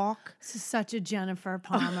to walk. This is such a Jennifer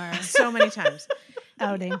Palmer so many times.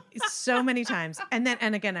 outing. So many times. And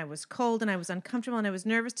again, I was cold and I was uncomfortable and I was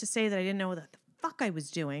nervous to say that I didn't know what the fuck I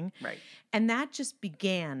was doing. Right. And that just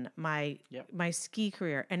began my ski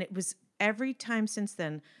career. And it was every time since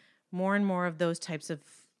then, more and more of those types of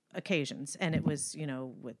occasions. And it was,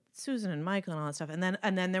 with Susan and Michael and all that stuff.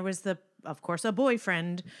 And then there was of course, a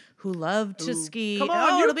boyfriend who loved to ski. Come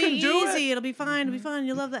on, it'll be easy. It'll be fine. It'll be fun.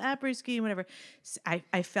 You'll love the après ski and whatever.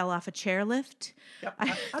 I fell off a chairlift. Yep.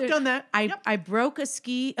 I've done that. I broke a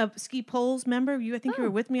ski poles. Remember, I think you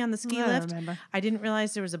were with me on the ski lift. Remember. I didn't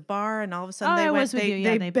realize there was a bar, and all of a sudden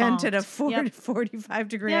they bent bonked. at a 45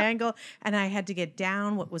 degree angle, and I had to get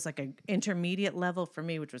down what was like an intermediate level for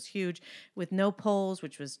me, which was huge, with no poles,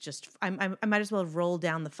 which was just I might as well have rolled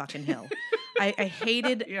down the fucking hill. I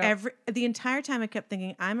hated the entire time. I kept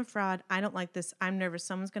thinking, I'm a fraud. I don't like this. I'm nervous.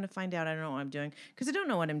 Someone's going to find out. I don't know what I'm doing because I don't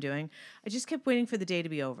know what I'm doing. I just kept waiting for the day to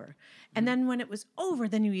be over. And then when it was over,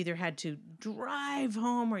 then you either had to drive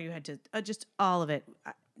home or you had to just all of it.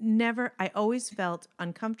 I always felt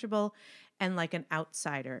uncomfortable and like an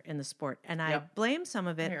outsider in the sport. And I blame some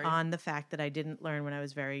of it on the fact that I didn't learn when I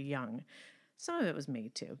was very young. Some of it was me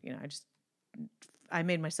too. I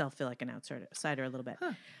made myself feel like an outsider a little bit.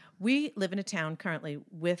 Huh. We live in a town currently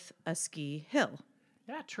with a ski hill.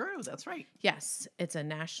 Yeah, true. That's right. Yes. It's a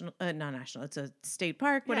national, not national. It's a state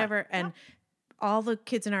park, whatever. And all the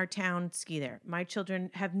kids in our town ski there. My children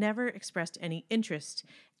have never expressed any interest,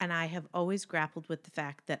 and I have always grappled with the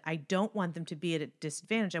fact that I don't want them to be at a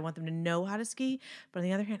disadvantage. I want them to know how to ski, but on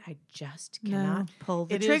the other hand, I just cannot pull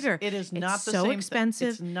the trigger. It is not it's the so same. expensive.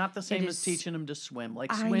 It's not the same It as is- teaching them to swim.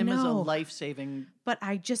 Like I swim is a know. life-saving. But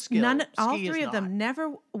I just skill. all Ski is three of them not.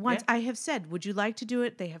 never once. Yeah. I have said, "Would you like to do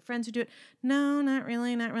it?" They have friends who do it. No, not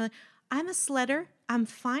really, not really. I'm a sledder. I'm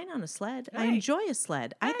fine on a sled. I Hey. enjoy a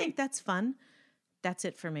sled. I think that's fun. That's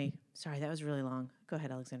it for me. Sorry, that was really long. Go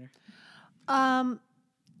ahead, Alexander.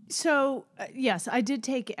 So, yes, I did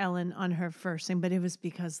take Ellen on her first thing, but it was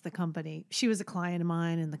because the company, she was a client of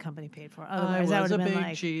mine and the company paid for it. Otherwise, that would was a have been big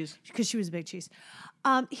like, cheese. because she was a big cheese.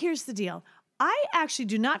 Here's the deal. I actually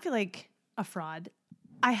do not feel like a fraud.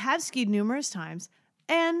 I have skied numerous times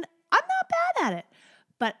and I'm not bad at it.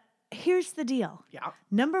 But here's the deal. Yeah.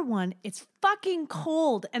 Number one, it's fucking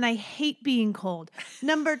cold and I hate being cold.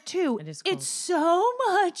 Number two, It is cold. it's so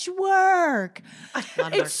much work.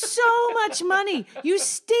 It's so much money. You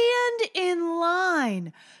stand in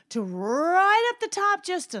line to right up the top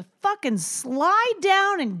just to fucking slide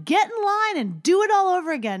down and get in line and do it all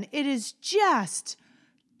over again. It is just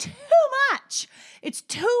too much. It's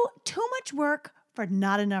too much work for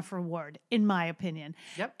not enough reward, in my opinion.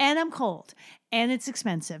 Yep. And I'm cold. And it's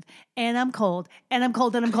expensive. And I'm cold. And I'm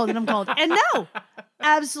cold. And I'm cold. And I'm cold. And no,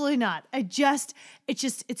 absolutely not.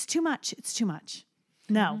 It's too much. It's too much.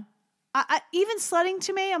 No. I even sledding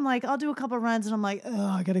to me, I'm like, I'll do a couple runs and I'm like, oh,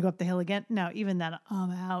 I got to go up the hill again. No, even that,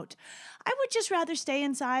 I'm out. I would just rather stay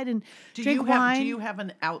inside and drink wine. Do you have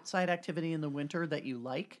an outside activity in the winter that you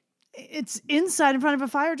like? It's inside in front of a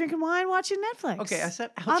fire, drinking wine, watching Netflix. Okay, I said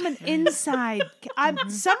I'm an inside. I'm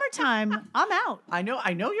summertime. I'm out. I know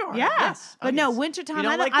you are. Yeah, Yes. but Oh, no, yes. wintertime. You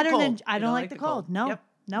don't like the I don't. cold. I You don't like the cold. No, Yep.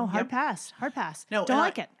 no, hard Yep. pass. Hard pass. No, don't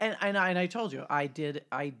like it. And I told you I did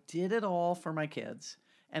it all for my kids,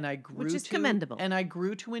 and I grew Which is to commendable. and I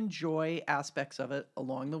grew to enjoy aspects of it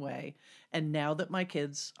along the way. And now that my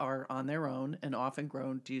kids are on their own and off and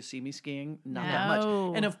grown, do you see me skiing? Not that No.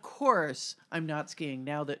 much. And of course, I'm not skiing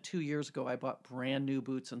now that 2 years ago I bought brand new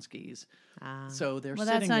boots and skis. So they're Well,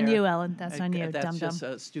 sitting that's on there. you, Ellen. That's on you, That's dum-dum. just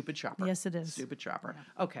a stupid chopper. Yes, it is. Stupid chopper.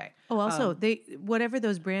 Okay. Oh, also, they whatever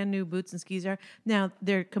those brand new boots and skis are now,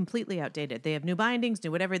 they're completely outdated. They have new bindings,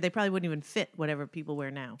 new whatever. They probably wouldn't even fit whatever people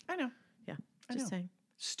wear now. I know. Yeah, I just know. saying.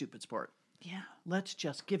 Stupid sport. Yeah. Let's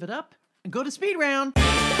just give it up and go to speed round.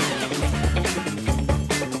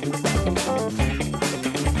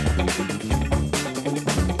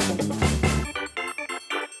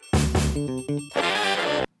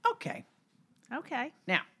 Okay. Okay.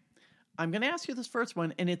 Now, I'm going to ask you this first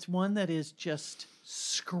one, and it's one that is just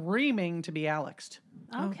screaming to be Alexed.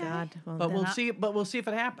 Okay. Oh God. Well, But then we'll see. But we'll see if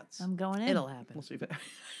it happens. I'm going in. it'll happen. We'll see if it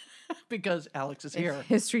because Alex is here.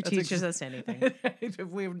 History That's teaches us anything. if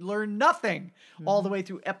we've learned nothing all the way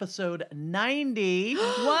through episode 90.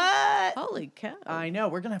 What? Holy cow! I know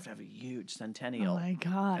we're gonna have a huge centennial, Oh my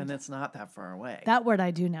God. and that's not that far away. That word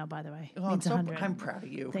I do now, by the way. Oh, means 100. I'm proud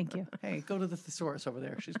of you. Thank you. Hey, go to the thesaurus over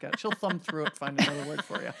there. She'll thumb through it, find another word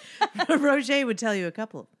for you. Roger would tell you a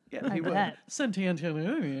couple. Yeah, he would. bet. Centennial.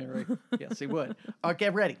 Yeah, right. Yes, he would.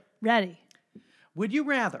 Get ready. Ready. Would you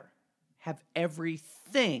rather have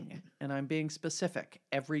everything, and I'm being specific,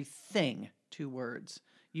 everything, 2 words,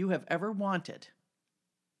 you have ever wanted,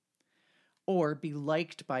 or be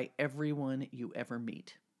liked by everyone you ever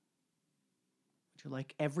meet? Would you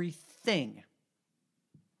like everything?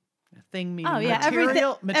 A thing meaning Oh, yeah,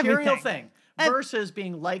 material everything. thing versus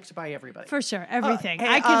being liked by everybody. For sure. Everything. Hey,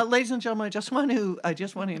 I can. ladies and gentlemen, I just want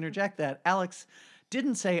to interject that Alex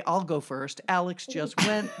didn't say I'll go first. Alex just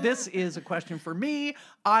went. This is a question for me.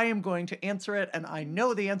 I am going to answer it, and I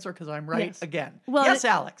know the answer because I'm right Yes. again. Well, yes,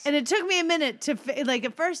 Alex. And it took me a minute to like.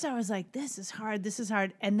 At first, I was like, "This is hard. This is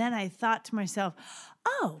hard." And then I thought to myself,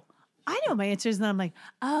 "Oh, I know my answers." And then I'm like,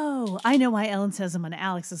 "Oh, I know why Ellen says I'm an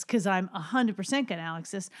Alexis because I'm 100% gonna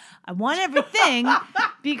Alexis. I want everything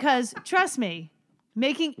because trust me,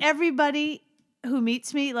 making everybody who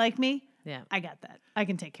meets me like me. Yeah. I got that. I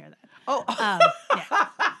can take care of that. Oh, Yeah.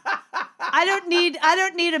 I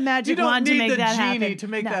don't need a magic don't wand to need make the that genie happen. to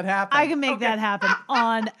make No, that happen. I can make that happen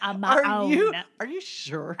on my own. Are you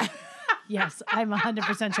sure? Yes, I'm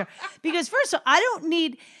 100% sure. Because first of all, I don't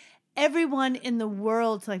need everyone in the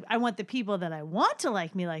world to like. I want the people that I want to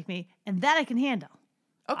like me, and that I can handle.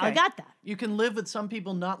 Okay. I got that. You can live with some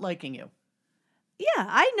people not liking you. Yeah,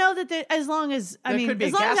 I know that as long as There could be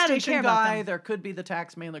as a long gas as I don't station care about guy. them. There could be the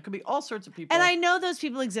tax man. There could be all sorts of people. And I know those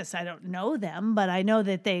people exist. I don't know them, but I know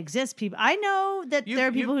that they exist. People, I know that there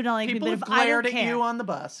are people who don't like me. People But have if I don't glared at care, you on the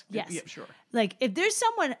bus. yes, Yeah, sure. Like if there's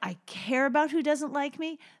someone I care about who doesn't like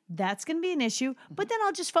me, that's going to be an issue. But then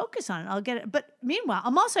I'll just focus on it. I'll get it. But meanwhile,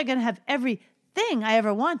 I'm also going to have everything I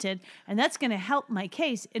ever wanted, and that's going to help my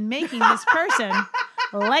case in making this person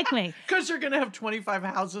like me. Because you're going to have 25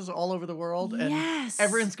 houses all over the world. And Yes.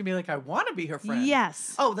 everyone's going to be like, I want to be her friend.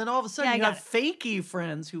 Yes. Oh, then all of a sudden Yeah, I you got have fakey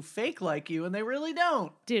friends who fake like you and they really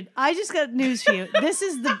don't. Dude, I just got news for you. This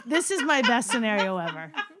is my best scenario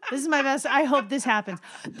ever. This is my best. I hope this happens.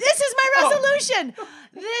 This is my resolution.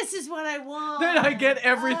 This is what I want. Then I get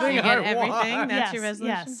everything You I get everything. want. That's your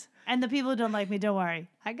resolution. Yes. And the people who don't like me, don't worry.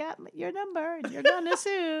 I got your number. You're gonna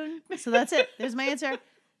soon. So that's it. There's my answer.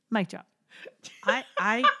 Mic drop.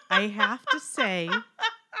 I have to say,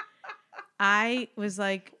 I was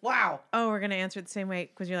like, Wow. oh, we're gonna answer it the same way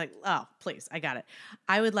because you're like, oh, please, I got it.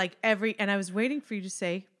 I would like and I was waiting for you to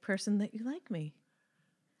say, person that you like me.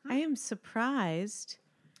 I am surprised.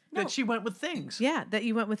 That she went with things. Yeah, that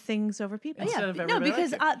you went with things over people. Instead Yeah, of no, everybody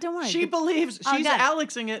because like her. don't worry. She believes, Oh, she's got it.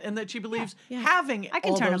 Alexing it, and that she believes yeah. having I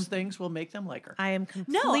can all turn those 'em. things will make them like her. I am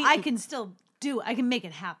completely. No, I can still do. I can make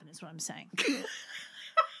it happen. Is what I'm saying.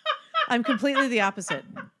 I'm completely the opposite.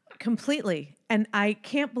 Completely, and I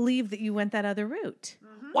can't believe that you went that other route.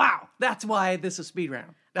 Wow. That's why this is speed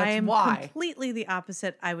round. That's I am why. completely the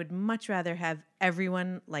opposite. I would much rather have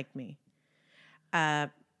everyone like me.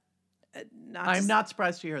 I'm not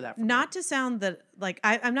surprised to hear that from you. Not to sound that like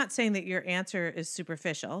I'm not saying that your answer is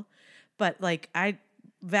superficial, but like I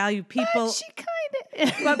value people She kind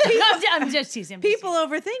of. But people- I'm just teasing. I'm just people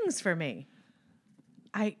over things for me.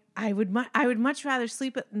 I would much rather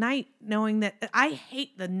sleep at night knowing that I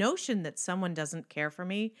hate the notion that someone doesn't care for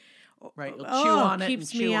me. Right. You'll chew Oh, on it and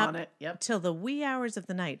keeps chew me up on it. Yep. till the wee hours of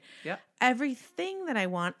the night. Yep. Everything that I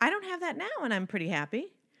want, I don't have that now, and I'm pretty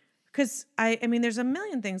happy. Because I mean, there's a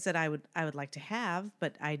million things that I would like to have,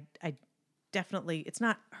 but I definitely, it's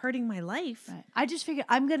not hurting my life. Right. I just figure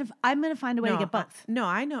I'm gonna find a way to get both. No,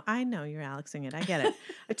 I know you're Alexing it. I get it.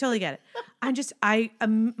 I totally get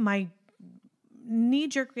it. My knee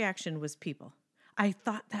jerk reaction was people. I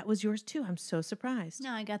thought that was yours too. I'm so surprised.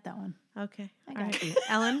 No, I got that one. Okay. I All got right. you.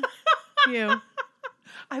 Ellen, you.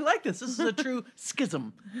 I like this. This is a true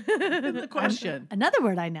schism in the question. Another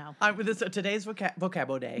word I know. Today's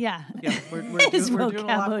vocabo day. Yeah. we're It is doing a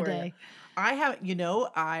lot vocabo for day.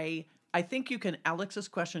 you. I think you can Alex this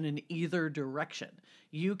question in either direction.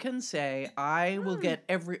 You can say, I will get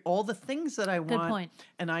all the things that I want, point.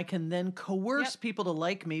 and I can then coerce people to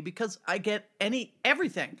like me because I get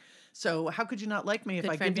everything. So how could you not like me if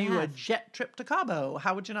Good I friend give to you a have. jet trip to Cabo?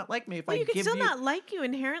 How would you not like me if Well, I you give can still you? not like you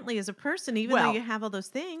inherently as a person, even though Well, you have all those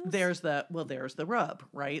things. There's the rub,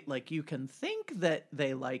 right? Like you can think that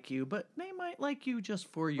they like you, but they might like you just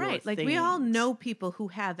for your right. Like we all things. know people who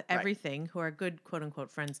have everything, who are good quote unquote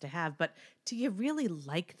friends to have, but do you really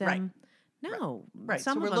like them? Right. No. Right.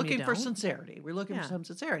 Some So we're of them looking you for don't. sincerity. We're looking Yeah. for some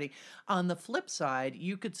sincerity. On the flip side,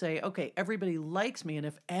 you could say, okay, everybody likes me, and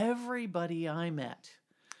if everybody I met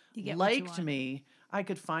You get what you liked want. me, I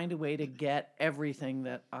could find a way to get everything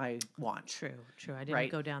that I want. True. I didn't Right.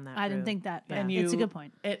 go down that I didn't route. think that, but And it's a you- good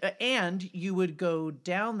point. And you would go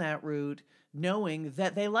down that route knowing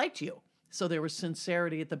that they liked you. So there was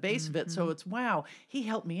sincerity at the base of it. So Mm-hmm. it's, wow, he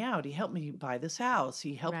helped me out. He helped me buy this house.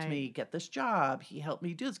 He helped Right. me get this job. He helped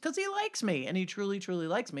me do this because he likes me and he truly, truly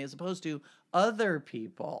likes me, as opposed to other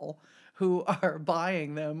people who are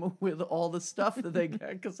buying them with all the stuff that they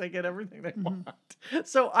get because they get everything they want.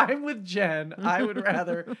 So I'm with Jen. I would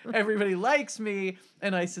rather everybody likes me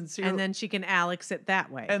and I sincerely, And then she can Alex it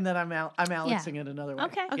that way. I'm Alexing it another way.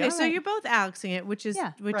 Okay. Okay, Yeah. so you're both Alexing it, which is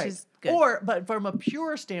Yeah. Right. is good. But from a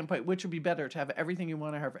pure standpoint, which would be better, to have everything you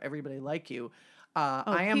want to have everybody like you?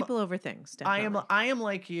 I am people over things. Definitely. I am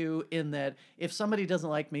like you in that if somebody doesn't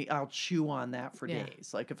like me, I'll chew on that for Yeah.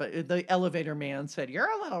 days. Like if the elevator man said you're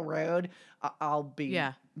a little rude, I'll be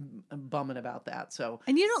Yeah. bumming about that. So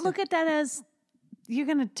And you don't look at that as you're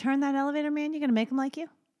going to turn that elevator man. You're going to make him like you.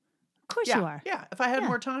 Of course you are. yeah. If I had Yeah.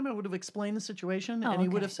 more time, I would have explained the situation, Oh, and he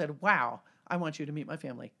would okay. have said, "Wow, I want you to meet my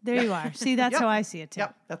family." There you are. See, that's Yep. how I see it too.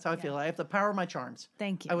 Yep, that's how I feel. I have the power of my charms.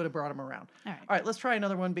 Thank you. I would have brought him around. All right. All right, let's try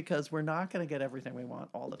another one because we're not going to get everything we want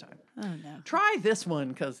all the time. Oh no. Try this one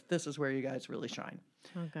because this is where you guys really shine.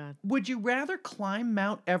 Oh God. Would you rather climb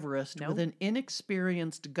Mount Everest Nope. with an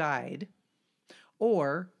inexperienced guide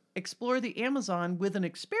or explore the Amazon with an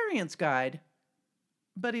experienced guide,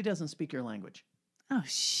 but he doesn't speak your language? Oh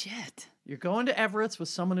shit. You're going to Everest with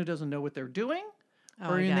someone who doesn't know what they're doing,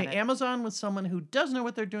 or I in got the it. Amazon with someone who does know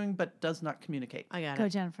what they're doing but does not communicate. I got Go, it.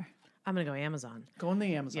 Jennifer. I'm gonna go Amazon. Go in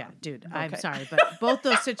the Amazon. Yeah, dude. I'm Okay. sorry, but both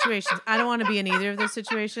those situations, I don't want to be in either of those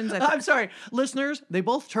situations. I'm sorry, listeners. They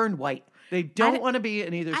both turned white. They don't want to be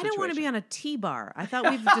in either I situation. don't want to be on a T-bar. I thought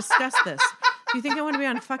we've discussed this. Do you think I want to be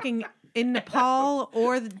on fucking in Nepal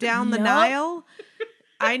or down the Yup. Nile?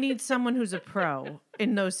 I need someone who's a pro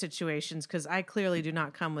in those situations because I clearly do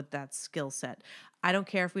not come with that skill set. I don't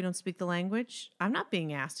care if we don't speak the language. I'm not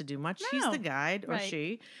being asked to do much. He's No. the guide or Right.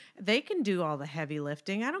 she. They can do all the heavy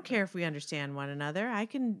lifting. I don't care if we understand one another. I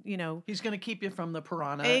can, He's going to keep you from the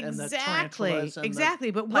piranha and the exactly, tarantulas and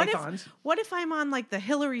exactly. the But pythons. what if I'm on like the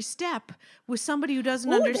Hillary step with somebody who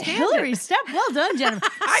doesn't Ooh, the understand Hillary it? step. Well done, Jennifer.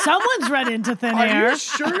 Someone's run into thin Are air. you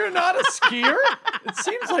sure you're not a skier? It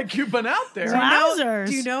seems like you've been out there. Wow. Wowzers.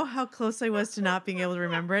 Do you know how close I was to not being able to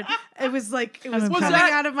remember it? It was like it was Was coming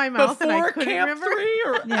that out of my mouth and I before couldn't Camp remember. 3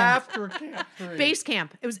 or after Camp 3? Base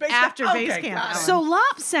camp. It was Base camp. after Okay, base camp. got it. Ellen. So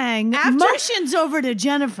Lop sang, After- motions over to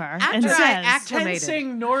Jennifer and After I says, acclimated.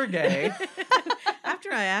 Tensing Norgay.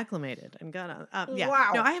 After I acclimated and got on, yeah.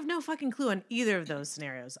 Wow. No, I have no fucking clue on either of those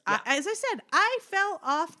scenarios. As I said, I fell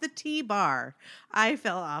off the T bar. I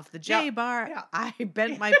fell off the J Yeah, bar. yeah. I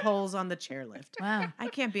bent my poles on the chairlift. Wow. I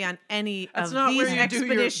can't be on any That's of not these where you do your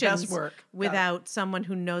best expeditions work. Got it. without someone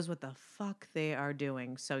who knows what the fuck they are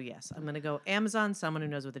doing. So yes, I'm going to go Amazon, someone who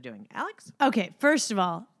knows what they're doing. Alex? okay, first of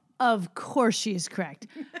all, of course she is correct.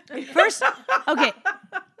 First, okay,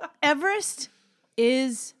 Everest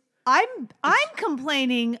is, I'm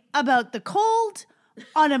complaining about the cold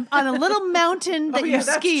on a little mountain that Oh, yeah, you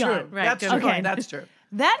that's ski true. on. Right, That's good true. point. That's true.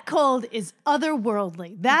 That cold is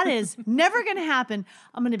otherworldly. That is never going to happen.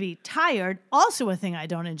 I'm going to be tired. Also, a thing I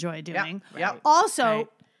don't enjoy doing. Yep. Also, Right.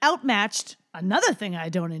 outmatched. Another thing I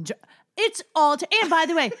don't enjoy. It's all. And by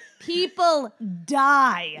the way, people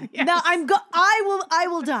die. Now I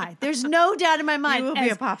will die. There's no doubt in my mind. You will be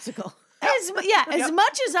a popsicle. As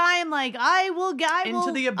much as I am like, I will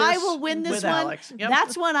Into the abyss I will win this with one. Alex. Yep.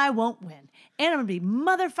 That's one I won't win. And I'm gonna be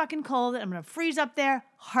motherfucking cold. I'm gonna freeze up there.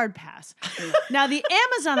 Hard pass. Now the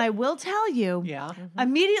Amazon, I will tell you. Yeah.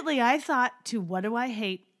 Immediately I thought to what do I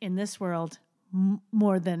hate in this world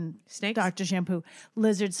more than Snakes? Dr. Shampoo?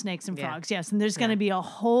 Lizards, snakes, and Yeah. frogs. Yes, and there's gonna be a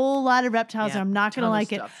whole lot of reptiles, Yeah. and I'm not gonna Ton of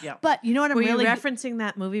like it. stuff. Yeah. But you know what I'm Were really you referencing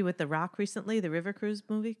that movie with The Rock recently, the River Cruise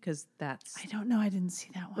movie? Because that's I don't know. I didn't see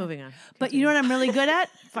that one. moving on. But you know what I'm really good at?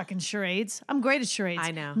 Fucking charades. I'm great at charades.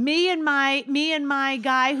 I know. Me and my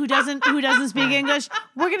guy who doesn't speak English,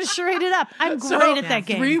 we're gonna charade it up. I'm So, great at that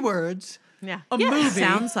game. 3 words. Yeah. A movie.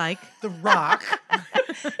 Sounds like The Rock.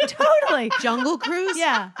 Totally. Jungle Cruise.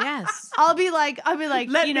 Yeah. Yes. I'll be like,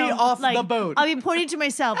 Let you know, me off like, the boat. I'll be pointing to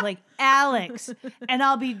myself like Alex, and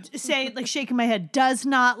I'll be saying like shaking my head, does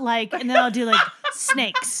not like, and then I'll do like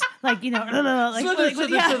snakes, like like, Slither,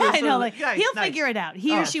 yeah, slither, I know, slither. like Nice, he'll nice. figure it out.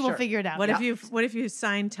 He Oh, or she will sure. figure it out. What if you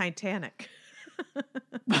sign Titanic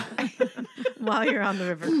while you're on the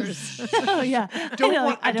river cruise? Oh yeah, Don't I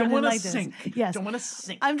want, I don't want to like this. sink. Yes, Don't want to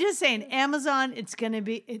sink. I'm just saying, Amazon. It's gonna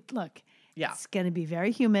be. Look, Yeah. it's gonna be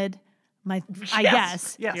very humid. I Yes,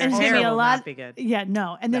 guess. yes. And there's gonna be hair a will lot. not be good. Yeah,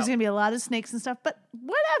 no, and there's No. gonna be a lot of snakes and stuff. But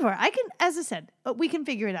whatever, I can. As I said, we can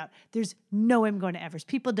figure it out. There's no way I'm going to Everest.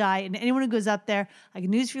 People die, and anyone who goes up there, I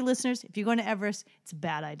can news for you listeners. If you're going to Everest, it's a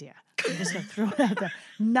bad idea. I'm just gonna throw it out there.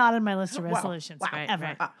 Not on my list of resolutions Right,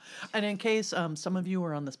 ever. right. And in case some of you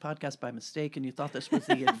were on this podcast by mistake and you thought this was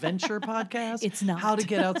the adventure podcast, It's not. How to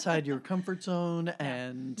get outside your comfort zone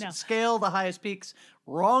and No. scale the highest peaks.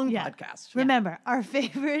 Wrong Yeah. podcast. Remember, our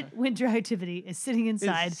favorite winter activity is sitting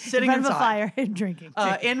inside, sitting in front of a inside. fire and drinking.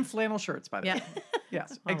 In flannel shirts, by the Yeah. way.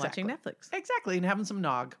 Yes, While exactly. watching Netflix. Exactly, and having some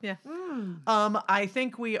nog. Yeah. I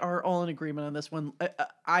think we are all in agreement on this one.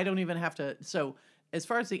 I don't even have to. So, as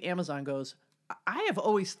far as the Amazon goes, I have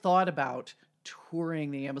always thought about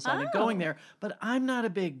touring the Amazon and going there, but I'm not a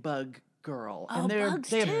big bug girl. Oh, And bugs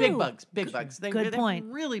they have too. big bugs, big bugs. Good they have point.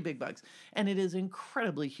 really big bugs, and it is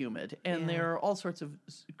incredibly humid, and there are all sorts of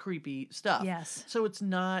creepy stuff. Yes. So it's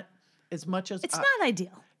not as much as It's not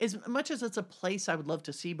ideal. as much as it's a place I would love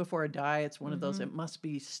to see before I die, it's one of those, it must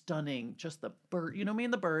be stunning. Just the bird, you know me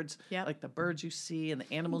and the birds, Yep. like the birds you see and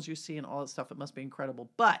the animals you see and all that stuff, it must be incredible.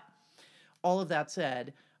 But all of that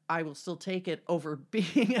said, I will still take it over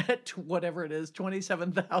being at whatever it is,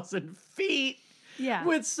 27,000 feet Yeah.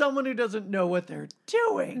 with someone who doesn't know what they're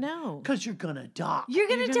doing. No. Because you're going to die. You're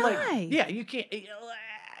gonna Like, die. yeah, you can't.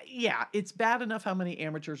 Yeah, it's bad enough how many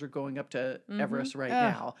amateurs are going up to Everest right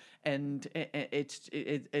now, and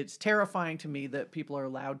it's terrifying to me that people are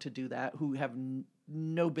allowed to do that who have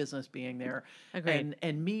no business being there. Agreed.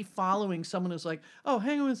 And me following someone who's like, oh,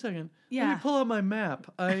 hang on a second. Let Yeah. me pull out my map.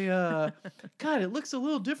 God, it looks a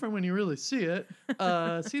little different when you really see it.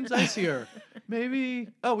 Seems icier. Maybe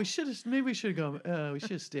we should have gone. We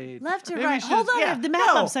should have stayed. Left or Maybe we right? should've- Hold on, I have the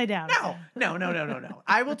map upside down. No.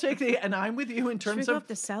 I will take and I'm with you in Should we terms go of up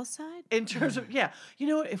the south side? in terms of you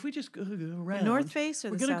know, if we just go around North Face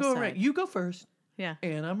or we're the gonna south go side? around. You go first. Yeah.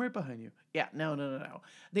 And I'm right behind you. Yeah, no.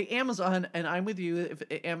 The Amazon, and I'm with you.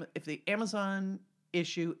 If the Amazon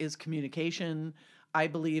issue is communication, I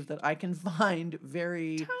believe that I can find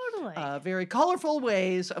very colorful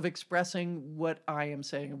ways of expressing what I am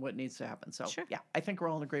saying and what needs to happen. So Sure. yeah, I think we're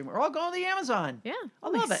all in agreement. We're all going to the Amazon. Yeah. I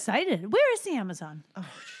I'm love it. excited. Where is the Amazon? Oh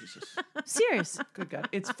Jesus, Serious. good God!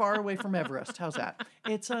 It's far away from Everest. How's that?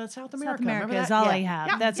 It's South America. South America Remember is that? all Yeah. I have.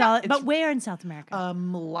 Yeah, That's yeah. all. It's, But where in South America? a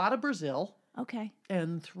lot of Brazil Okay.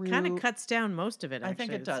 and through. Kind of cuts down most of it. I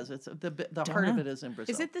think actually. it does. It's the heart of know. it is in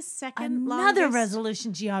Brazil. Is it the second Another longest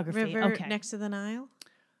resolution geography. river Okay. next to the Nile?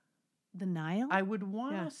 The Nile? I would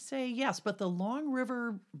want to Yeah. say yes, but the long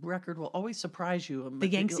river record will always surprise you. The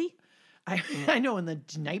Yangtze? I know, in the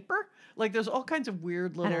Dnieper, like there's all kinds of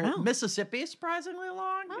weird don't little. know. Mississippi is surprisingly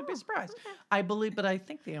long. You'd be surprised. I believe, but I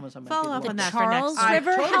think the Amazon might Follow be up the on longest. that for next Charles time.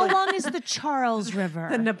 River? How Totally. long is the Charles River?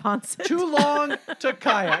 The Neponset. Too long to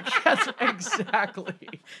kayak. Yes, exactly.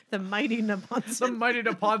 The mighty Neponset. The mighty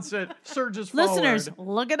Neponset surges Listeners,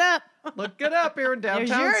 forward. look it up. Look it up here in There's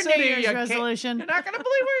downtown your city. New Year's You can't- resolution. You're not going to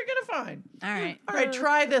believe what you're going to find. All right. All right,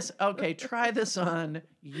 try this. Okay, try this on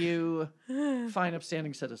you fine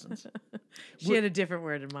upstanding citizens. She had a different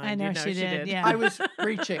word in mind. I know You she did, yeah. I was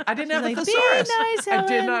reaching. I didn't have like, a "Be thesaurus. nice, I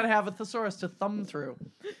did Ellen." not have a thesaurus to thumb through.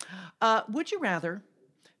 Would you rather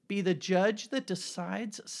be the judge that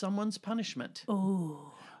decides someone's punishment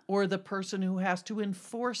Oh. or the person who has to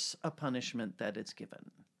enforce a punishment that is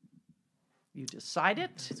given? You decide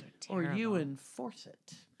it or you terrible. enforce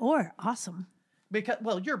it. Or awesome. Because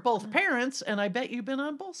you're both parents, and I bet you've been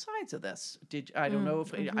on both sides of this. I don't know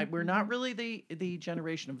if we're not really the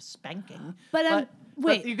generation of spanking, But,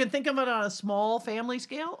 wait. you can think of it on a small family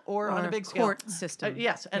scale or on a big court scale. system.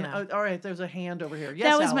 Yes, and Yeah. all right, there's a hand over here.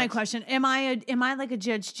 Yes, That was my Alex. question. Am I like a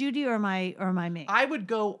Judge Judy or am I me? I would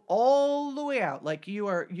go all the way out. Like you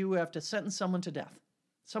have to sentence someone to death.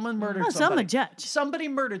 Someone murdered Oh, so I'm somebody. a judge. Somebody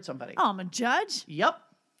murdered somebody. Oh, I'm a judge? Yep.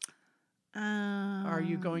 Are Are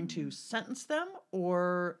you going to sentence them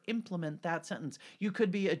or implement that sentence? You could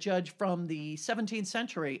be a judge from the 17th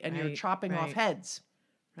century and you're Right, chopping off right. heads.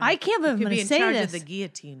 I can't believe I'm Could going be to in say charge this. of the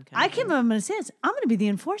guillotine. I can't believe I'm going to say this. I'm going to be the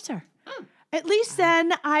enforcer. At least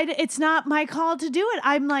then it's not my call to do it.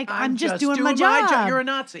 I'm just doing my job. You're a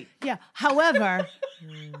Nazi. Yeah. However,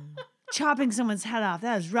 chopping someone's head off,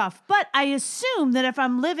 that is rough. But I assume that if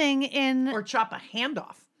I'm living in Or chop a hand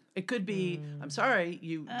off. It could be, I'm sorry,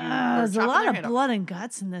 you there's a chopping lot their of hand off. blood and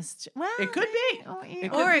guts in this. Well, It could be. Oh, yeah.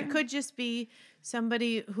 It could Or be. it could just be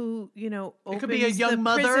somebody who, It could be a opens young the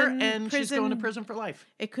mother prison- and she's going to prison for life.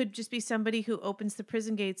 It could just be somebody who opens the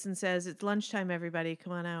prison gates and says, "It's lunchtime, everybody,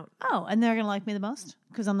 come on out." Oh, and they're going to like me the most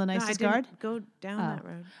because I'm the No, I nicest didn't guard. go down that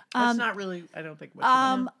road. That's not really, I don't think, what you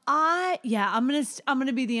meant. I'm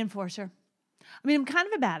gonna be the enforcer. I mean, I'm kind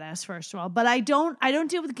of a badass, first of all, but I don't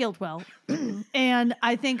deal with guilt well. And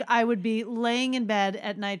I think I would be laying in bed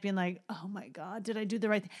at night being like, oh my God, did I do the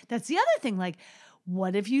right thing? That's the other thing. Like,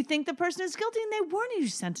 what if you think the person is guilty and they weren't? You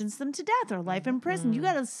sentence them to death or life in prison. You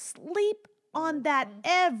got to sleep on that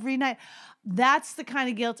every night. That's the kind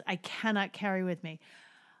of guilt I cannot carry with me.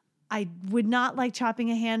 I would not like chopping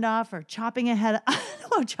a hand off or chopping a head. I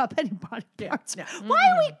don't want to chop any body parts. yeah. Why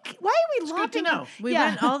are we good to lopping? know. We Yeah.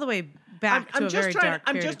 went all the way back to a very dark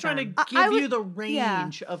I'm period just of trying time. to give I would- you the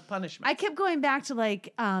range of punishment. I kept going back to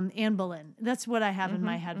like Anne Boleyn. That's what I have in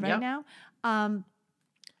my head right Yep. now.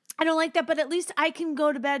 I don't like that, but at least I can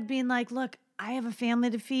go to bed being like, look, I have a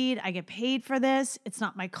family to feed. I get paid for this. It's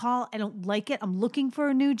not my call. I don't like it. I'm looking for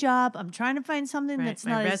a new job. I'm trying to find something Right, that's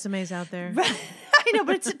my not as resume's out there. I know,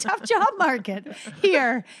 but it's a tough job market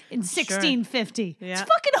here in 1650. Yeah. It's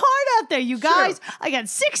fucking hard out there, you guys. I got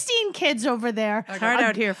 16 kids over there. It's hard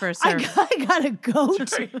out here for a serf. I got a goat.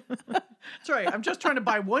 That's right. I'm just trying to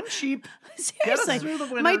buy one sheep. Seriously, through the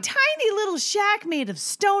winter. my tiny little shack made of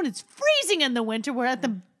stone. It's freezing in the winter. We're at the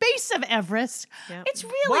base of Everest. Yep. It's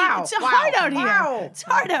really Wow, it's wow, hard out wow. here. It's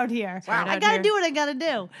hard out here. Wow. I out gotta here. do what I gotta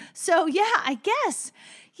do. So yeah, I guess.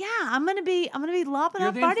 Yeah, I'm gonna be lopping You're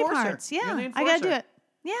off the body enforcer. parts. You're Yeah, the I gotta do enforcer. it.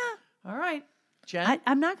 Yeah, All right. Jen?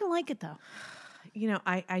 I'm not gonna like it though.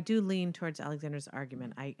 I do lean towards Alexander's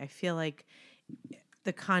argument. I feel like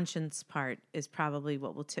the conscience part is probably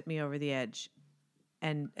what will tip me over the edge.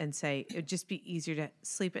 and say it'd just be easier to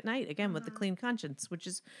sleep at night again with the clean conscience, which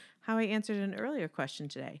is how I answered an earlier question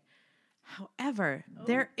today. However,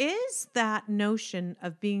 there is that notion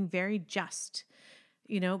of being very just,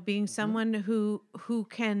 being someone who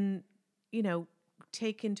can,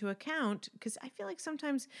 take into account, because I feel like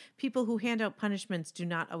sometimes people who hand out punishments do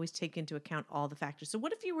not always take into account all the factors. So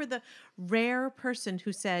what if you were the rare person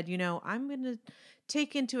who said, I'm going to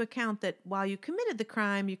take into account that while you committed the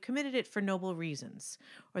crime, you committed it for noble reasons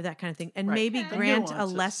or that kind of thing, and maybe The grant a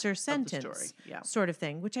nuances lesser of the sentence story. Yeah. sort of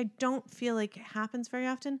thing, which I don't feel like happens very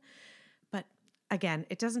often. But again,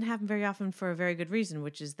 it doesn't happen very often for a very good reason,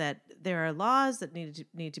 which is that there are laws that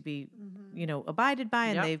need to be, abided by,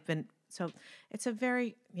 and Yep. they've been. So it's a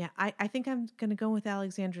very, I think I'm going to go with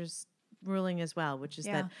Alexandra's ruling as well, which is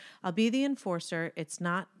that I'll be the enforcer. It's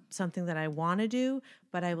not something that I want to do,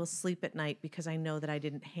 but I will sleep at night because I know that I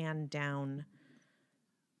didn't hand down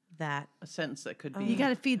that. A sentence that could be. You got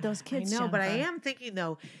to feed those kids. I know, but I Jennifer. am thinking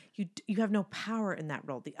though, you have no power in that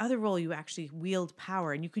role. The other role, you actually wield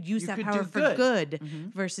power, and you could use You that could power do for good.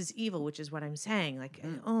 versus evil, which is what I'm saying. Like,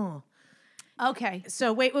 Okay.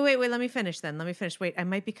 So wait. Let me finish then. Wait, I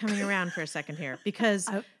might be coming around for a second here because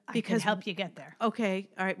I can help you get there. Okay.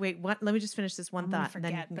 All right. Wait. What? Let me just finish this one I'm gonna thought, and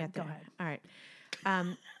then you forget, can but get go there. ahead. All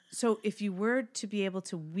right. So if you were to be able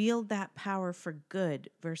to wield that power for good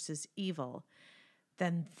versus evil,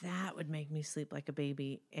 then that would make me sleep like a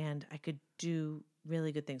baby, and I could do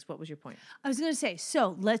really good things. What was your point? I was going to say,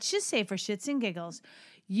 so let's just say for shits and giggles,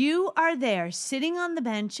 you are there sitting on the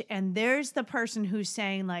bench, and there's the person who's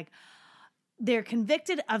saying, like, they're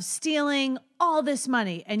convicted of stealing all this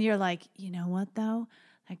money. And you're like, you know what, though?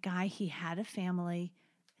 That guy, he had a family.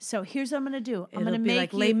 So here's what I'm going to do. I'm going to It'll be make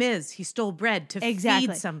like you... Les Mis. He stole bread to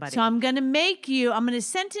feed somebody. So I'm going to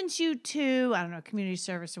sentence you to, I don't know, community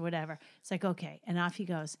service or whatever. It's like, okay. And off he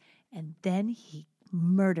goes. And then he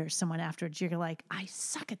murders someone afterwards. You're like, I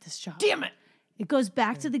suck at this job. Damn it. It goes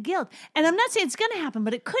back to the guilt. And I'm not saying it's going to happen,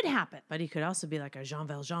 but it could happen. But he could also be like a Jean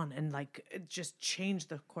Valjean and like just change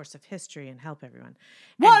the course of history and help everyone.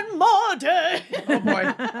 One more day. Oh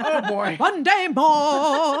boy. Oh boy. One day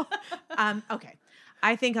more. Okay.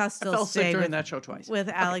 I think I'll still Fell sick stay during with, that show twice. with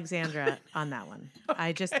Alexandra on that one.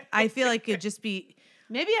 I feel like it'd just be,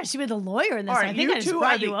 Maybe I should be the lawyer in this. All right, I think you I just two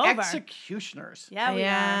brought are the you over. executioners. Yeah, we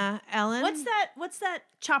are. Ellen. What's that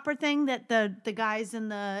chopper thing that the guys in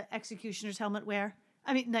the executioner's helmet wear?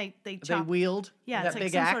 I mean, they They chop. wield Yeah, that it's like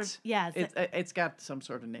big some axe. sort of- yeah, it's it's got some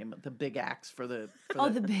sort of name. The big axe for the. Oh,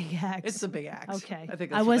 the big axe. It's the big axe. Okay. I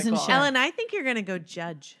think I that's what they wasn't call it. sure. Ellen, I think you're going to go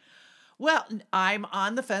judge. Well, I'm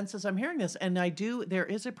on the fence as I'm hearing this, and there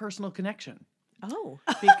is a personal connection Oh.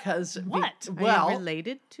 because What? Are you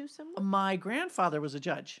related to someone? my grandfather was a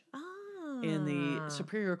judge Oh. in the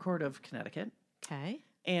Superior Court of Connecticut. Okay.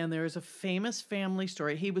 And there is a famous family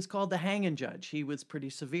story. He was called the hanging judge. He was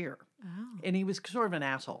pretty severe. Oh. And he was sort of an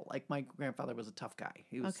asshole. Like, my grandfather was a tough guy.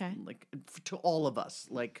 He was Okay. like to all of us,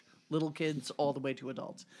 like little kids all the way to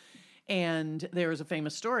adults. And there is a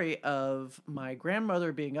famous story of my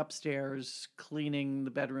grandmother being upstairs cleaning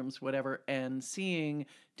the bedrooms, whatever, and seeing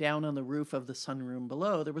down on the roof of the sunroom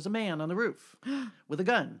below, there was a man on the roof with a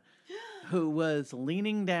gun who was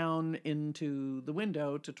leaning down into the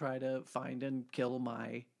window to try to find and kill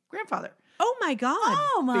my grandfather. Oh my God.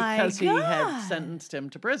 Oh my Because he God. had sentenced him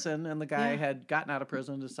to prison, and the guy had gotten out of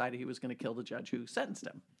prison and decided he was going to kill the judge who sentenced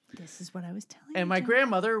him. This is what I was telling you. And my Jen.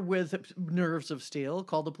 grandmother, with nerves of steel,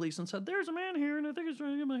 called the police and said, "There's a man here, and I think he's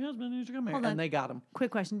trying to get my husband. He should come here." Hold on. And they got him.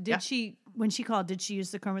 Quick question: Did she, when she called, did she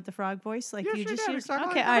use the Kermit the Frog voice like Yeah, you she just did, used?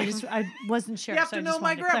 exactly Okay, like I wasn't sure. You have so to I know just my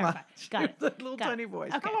wanted to grandma. clarify. Got it. That little Got it. tiny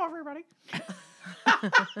voice. Okay. Hello, everybody.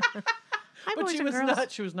 Hi, But boys she and was girls.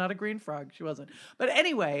 not. She was not a green frog. She wasn't. But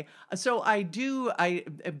anyway, so I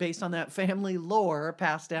based on that family lore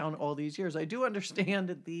passed down all these years, I do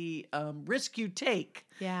understand the risk you take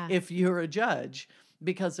Yeah. if you're a judge,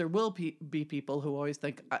 because there will be people who always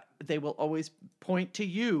think they will always point to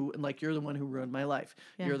you and like, you're the one who ruined my life.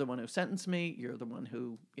 Yeah. You're the one who sentenced me. You're the one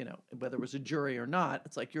who, whether it was a jury or not,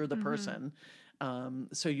 it's like you're the person.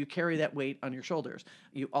 So you carry that weight on your shoulders.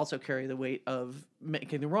 You also carry the weight of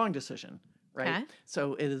making the wrong decision, right? Okay.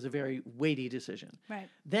 So it is a very weighty decision. Right.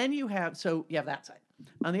 Then you have that side.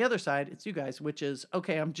 On the other side, it's you guys, which is,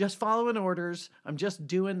 okay, I'm just following orders. I'm just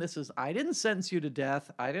doing this. I didn't sentence you to death.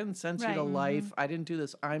 I didn't sentence you to Right. life. I didn't do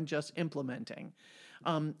this. I'm just implementing.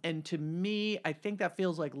 And to me, I think that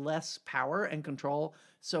feels like less power and control.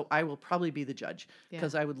 So I will probably be the judge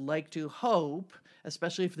because I would like to hope,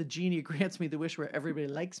 especially if the genie grants me the wish where everybody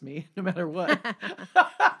likes me, no matter what,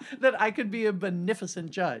 that I could be a beneficent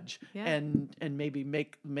judge Yeah. and maybe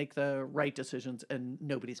make the right decisions and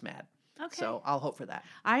nobody's mad. Okay. So I'll hope for that.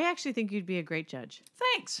 I actually think you'd be a great judge.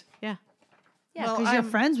 Thanks. Yeah. Yeah, Well, because you're I'm-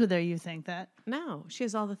 friends with her, you think that. No, she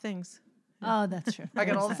has all the things. Oh, that's true. I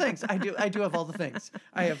got all the things. I do have all the things.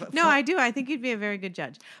 I have No, I do. I think you'd be a very good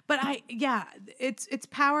judge. But it's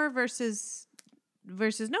power versus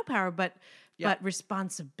no power, but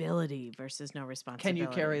responsibility versus no Can responsibility. you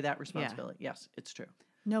carry that responsibility? Yes, it's true.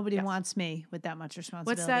 Nobody Yes. wants me with that much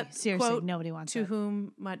responsibility. What's that Seriously, quote? nobody wants To that.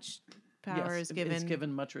 whom much power Yes, is given. Is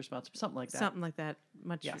given much responsibility. Something like that. Something like that.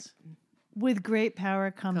 Much. Yes. With great power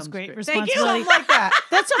comes Comes great great- Thank you. responsibility. Something like that.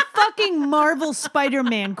 That's a fucking Marvel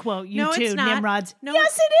Spider-Man quote, you No, two it's not. Nimrods. No,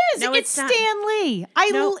 yes, it is. no, it's it's not. Stan Lee.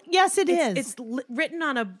 No, Yes, it is. It's written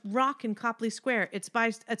on a rock in Copley Square. It's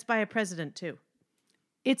by a president too.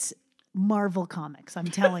 It's Marvel Comics, I'm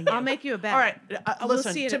telling you. I'll make you a bet. All right. We'll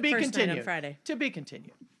Listen, see it to at be first night continued. on Friday. To be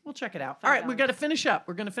continued. We'll check it out. All right, we got to finish up.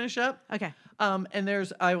 We're going to finish up. Okay.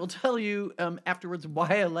 And I will tell you afterwards why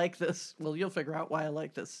I like this. Well, you'll figure out why I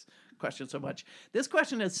like this question so much. This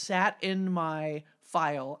question has sat in my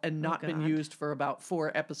file and not been God. used for about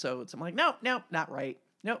 4 episodes. I'm like, nope, not right.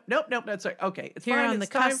 Nope, that's right. Okay, it's Here fine. on the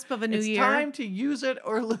It's time- cusp of a new it's year. time to use it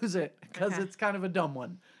or lose it because Okay. it's kind of a dumb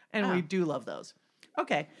one, and we Oh. do love those.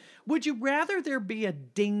 Okay, would you rather there be a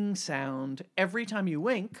ding sound every time you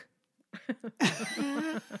wink?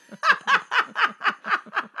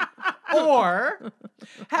 Or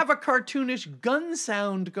have a cartoonish gun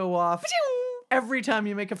sound go off every time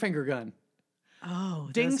you make a finger gun. Oh,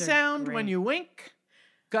 Ding those are sound when great. you wink,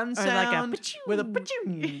 gun Or like a sound pa-choo. with a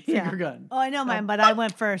pa-choo Yeah. finger gun. Oh, I know mine, but I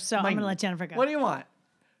went first, so I'm Mine. going to let Jennifer go. What do you want?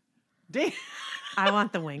 Ding. I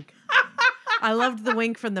want the wink. I loved the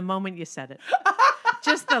wink from the moment you said it.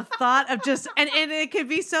 Just the thought of and it could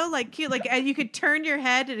be so like cute, like you could turn your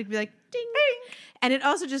head and it'd be like ding, and it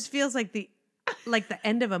also just feels like the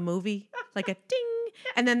end of a movie, like a ding,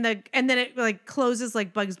 and then it like closes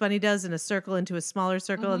like Bugs Bunny does in a circle into a smaller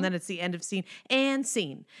circle, and then it's the end of scene, and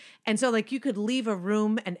so like you could leave a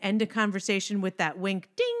room and end a conversation with that wink,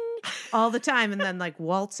 ding, all the time, and then like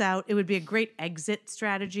waltz out. It would be a great exit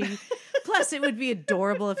strategy. Plus, it would be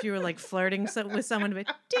adorable if you were like flirting with someone, but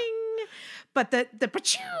ding. But the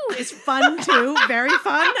pa-choo is fun too, very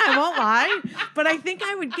fun. I won't lie, but I think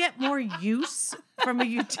I would get more use from a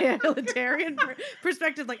utilitarian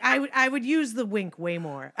perspective. Like I would use the wink way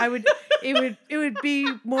more. It would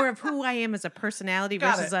be more of who I am as a personality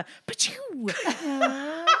Got versus it. a pa-choo,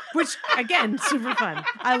 which again, super fun.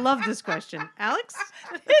 I love this question, Alex.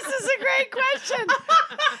 This is a great question.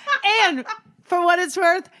 And for what it's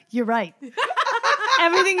worth, you're right.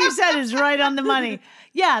 Everything you said is right on the money.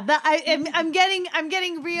 Yeah, I'm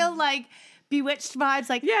getting real like Bewitched vibes.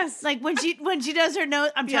 Like Yes. like when she does her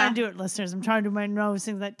nose. I'm trying to do it, listeners. I'm trying to do my nose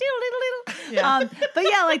things like diddle diddle diddle. Yeah. But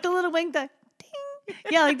yeah, like the little wink, the ding.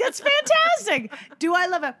 Yeah, like that's fantastic. Do I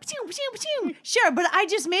love it? Pachoo, pachoo, pachoo. Sure, but I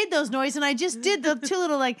just made those noises and I just did the 2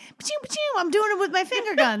 little like pachoo, pachoo. I'm doing it with my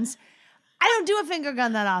finger guns. I don't do a finger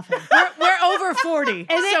gun that often. We're over 40,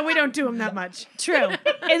 so we don't do them that much. True.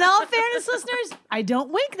 In all fairness, listeners, I don't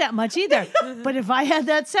wink that much either. But if I had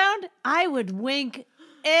that sound, I would wink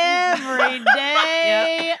every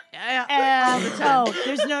day.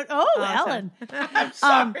 There's no. Ellen. I'm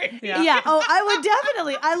sorry. Yeah. Oh, I would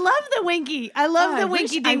definitely. I love the winky. I love the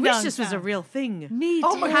winky I ding wish dong this was a sound. real thing. Me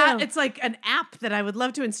Oh too. my It's like an app that I would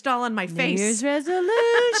love to install on my New face. Year's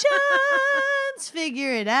resolutions.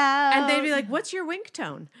 Figure it out. And they'd be like, "What's your wink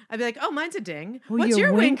tone?" I'd be like, "Oh, mine's a ding." Well, What's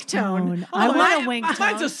your wink tone? I Oh, want a wink tone.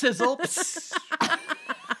 Mine's a sizzle.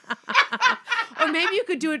 Or maybe you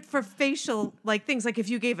could do it for facial like things. Like if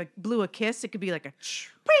you blew a kiss, it could be like a.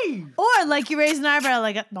 Whee! Or like you raise an eyebrow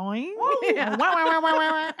like a doing. Yeah.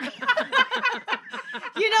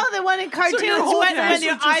 You know the one in cartoons whole when face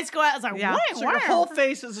your is just- eyes go out. It's like Yeah. wow, So your whole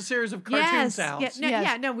face is a series of cartoon sounds.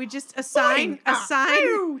 No, we just assign.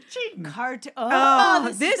 Cheating. Cartoon.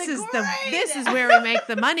 Oh, this the is greatest. where we make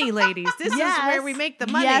the money, ladies. This is where we make the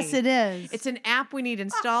money. Yes, it is. It's an app we need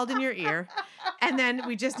installed in your ear, and then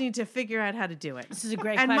we just need to figure out how to do it. This is a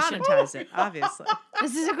great and question. monetize it, obviously.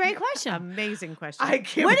 This is a great question. Amazing question. I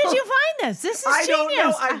can't. Where did you find this? This is I don't genius.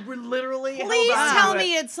 know. I literally. held Please on to tell it.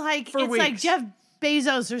 me it's like for like weeks. Jeff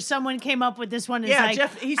Bezos or someone came up with this one. It's Yeah, like,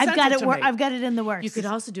 Jeff- he I've sent got it it. to me. I've got it in the works. You could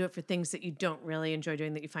also do it for things that you don't really enjoy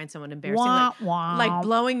doing that you find someone embarrassing, Wah, like, wah. like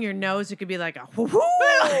blowing your nose. It could be like a whoo,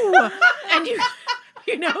 and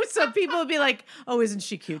so people would be like, "Oh, isn't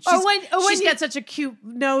she cute? Or when She's you- got such a cute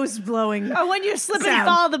nose blowing." Or when you slip and Sound.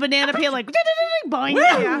 fall the banana peel, like boing.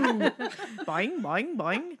 Yeah. Boing, boing,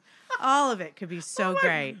 boing. All of it could be so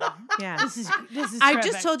great. Yeah. This is I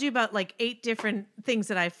terrific. just told you about like 8 different things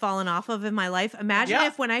that I've fallen off of in my life. Imagine Yeah.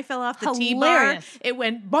 if when I fell off the T-bar, Hilarious. it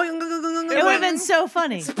went boing. It would have been so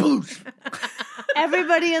funny.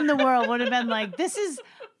 Everybody in the world would have been like, this is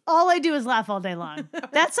all I do is laugh all day long.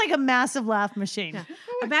 That's like a massive laugh machine.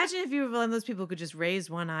 Imagine if you were one of those people who could just raise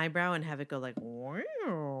one eyebrow and have it go like,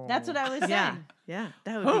 wow. That's what I was saying. Yeah. Yeah.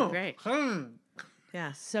 That would be great. Hmm.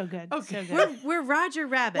 Yeah. So good. Okay. So good. We're Roger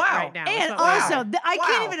Rabbit Wow. right now. is And what we are. also, I Wow.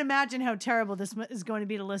 can't even imagine how terrible this is going to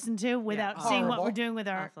be to listen to without seeing what Horrible. we're doing with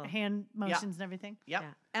our Awful. hand motions and everything. Yep. Yeah.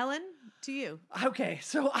 Ellen, to you. Okay,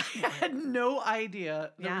 so I had no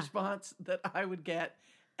idea the Yeah. response that I would get,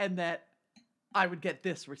 and that I would get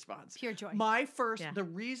this response. Pure joy. My first, Yeah. the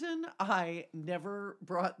reason I never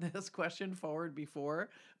brought this question forward before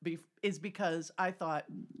is because I thought,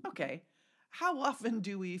 okay, how often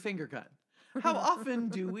do we finger gun? How often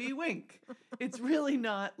do we wink? It's really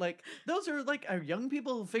not like those are like are young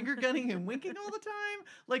people finger gunning and winking all the time?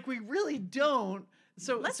 Like we really don't.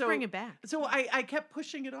 So Let's so- bring it back. So I kept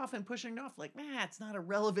pushing it off and pushing it off. Like, it's not a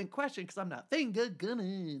relevant question because I'm not finger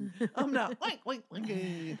gunning. I'm not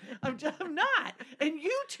winking. I'm not. And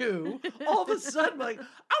you two, all of a sudden, like,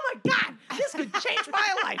 oh my God, this could change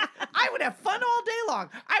my life. I would have fun all day long.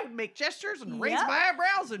 I would make gestures and raise Yep. my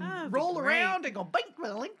eyebrows and That'd be roll great. around and go bing,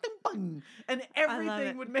 bing, bing, bing, and everything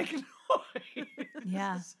it. would make a noise.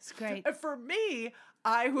 Yeah, it's great. And for me,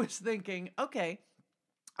 I was thinking, okay,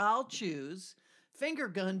 I'll choose finger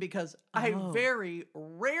gun because I Oh. very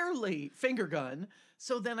rarely finger gun.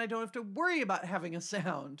 So then I don't have to worry about having a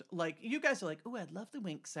sound. Like you guys are like, oh, I'd love the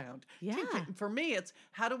wink sound. Yeah. For me, it's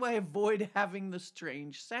how do I avoid having the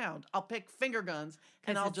strange sound? I'll pick finger guns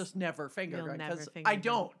and 'Cause I'll it's- just never finger you'll gun never because finger I gun.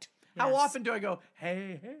 don't. How Yes. often do I go,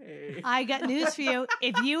 hey? I got news for you.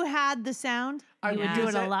 If you had the sound, you would do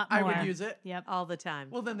use it a lot more. I would use it. Yep. All the time.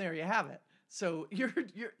 Well, then there you have it. So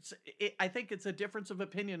I think it's a difference of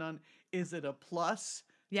opinion on is it a plus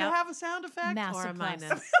Yep. to have a sound effect? Massive or a plus.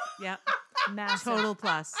 minus. Yep. Massive. Total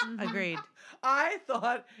plus. Agreed. I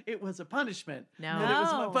thought it was a punishment. No. That it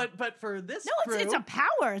was No. but for this No, crew, it's a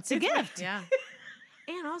power. It's a gift. Yeah.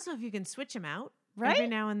 And also, if you can switch them out every Right?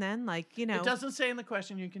 now and then, like, you know. it doesn't say in the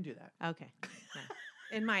question you can do that. Okay. Yeah.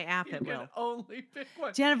 In my app, You it can will. only pick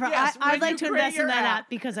one. Jennifer, Yes, I'd when like you to create invest in your that app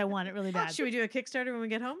because I want it really bad. Should we do a Kickstarter when we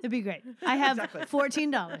get home? It'd be great. I have Exactly.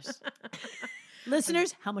 $14.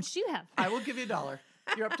 Listeners, how much do you have? I will give you $1.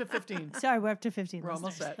 You're up to 15. Sorry, we're up to 15. We're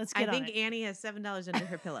almost listeners. set. Let's I get on think it. Annie has $7 under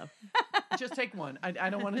her pillow. Just take one. I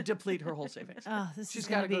don't want to deplete her whole savings. Oh, this She's is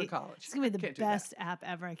going gotta to go be to college. It's going to be the Can't do that. best app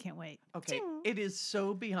ever. I can't wait. Okay, Ting. it is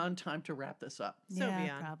so beyond time to wrap this up. So Yeah,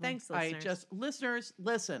 beyond. probably. Thanks, listeners. Listeners,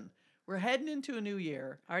 listen. We're heading into a new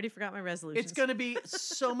year. I already forgot my resolutions. It's going to be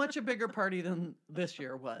so much a bigger party than this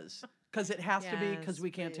year was because it has to be because Yes,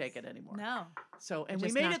 we can't please. take it anymore. No. So, and I we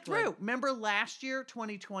just made it knocked through. wood. Remember last year,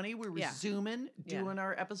 2020, we were Yeah. Zooming, Yeah. doing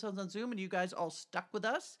our episodes on Zoom, and you guys all stuck with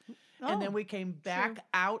us. And then Oh, we came back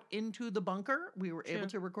out into the bunker. We were able True.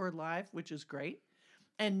 to record live, which is great.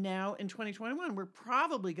 And now in 2021, we're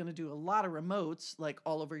probably going to do a lot of remotes, like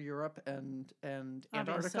all over Europe and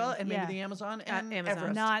Antarctica, Obviously, and maybe yeah. the Amazon and Amazon.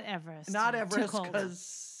 Everest. Not Everest. Not Too Everest cold.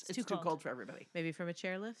 because it's too too cold. cold for everybody. Maybe from a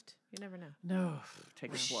chairlift. You never know. No,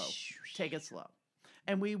 take it slow. Take it slow.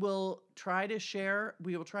 And we will try to share.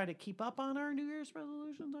 We will try to keep up on our New Year's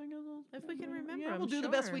resolutions. I guess If we can remember, yeah, I'm we'll do the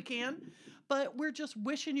best sure. we can. But we're just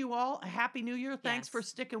wishing you all a happy New Year. Thanks for Yes.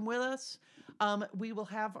 sticking with us. We will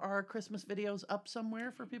have our Christmas videos up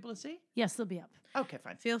somewhere for people to see. Yes, they'll be up. Okay,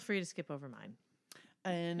 fine. Feel free to skip over mine.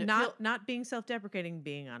 And Not being self-deprecating,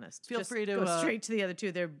 being honest. Feel Just free to, go straight to the other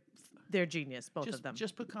two. They're genius, both of them.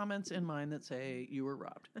 just put comments in mine that say you were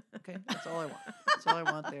robbed. Okay, that's all I want. That's all I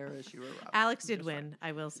want there is you were robbed. Alex did Just win, fine.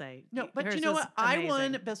 I will say. No, but Hers you know was what? I won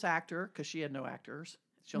amazing. Best Actor because she had no actors.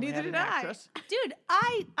 She only Neither had did an I. actress. Dude,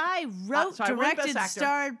 I wrote, so I won Best directed, Actor.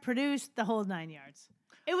 starred, produced the whole 9 yards.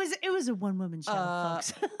 It was a one woman show,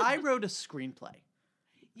 folks. I wrote a screenplay.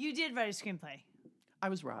 You did write a screenplay. I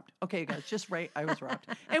was robbed. Okay, guys, just right. I was robbed.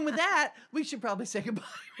 And with that, we should probably say goodbye.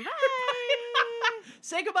 Bye.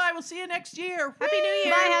 Say goodbye. We'll see you next year. Happy New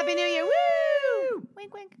Year. Bye, Happy New Year. Woo!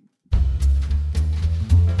 Wink, wink.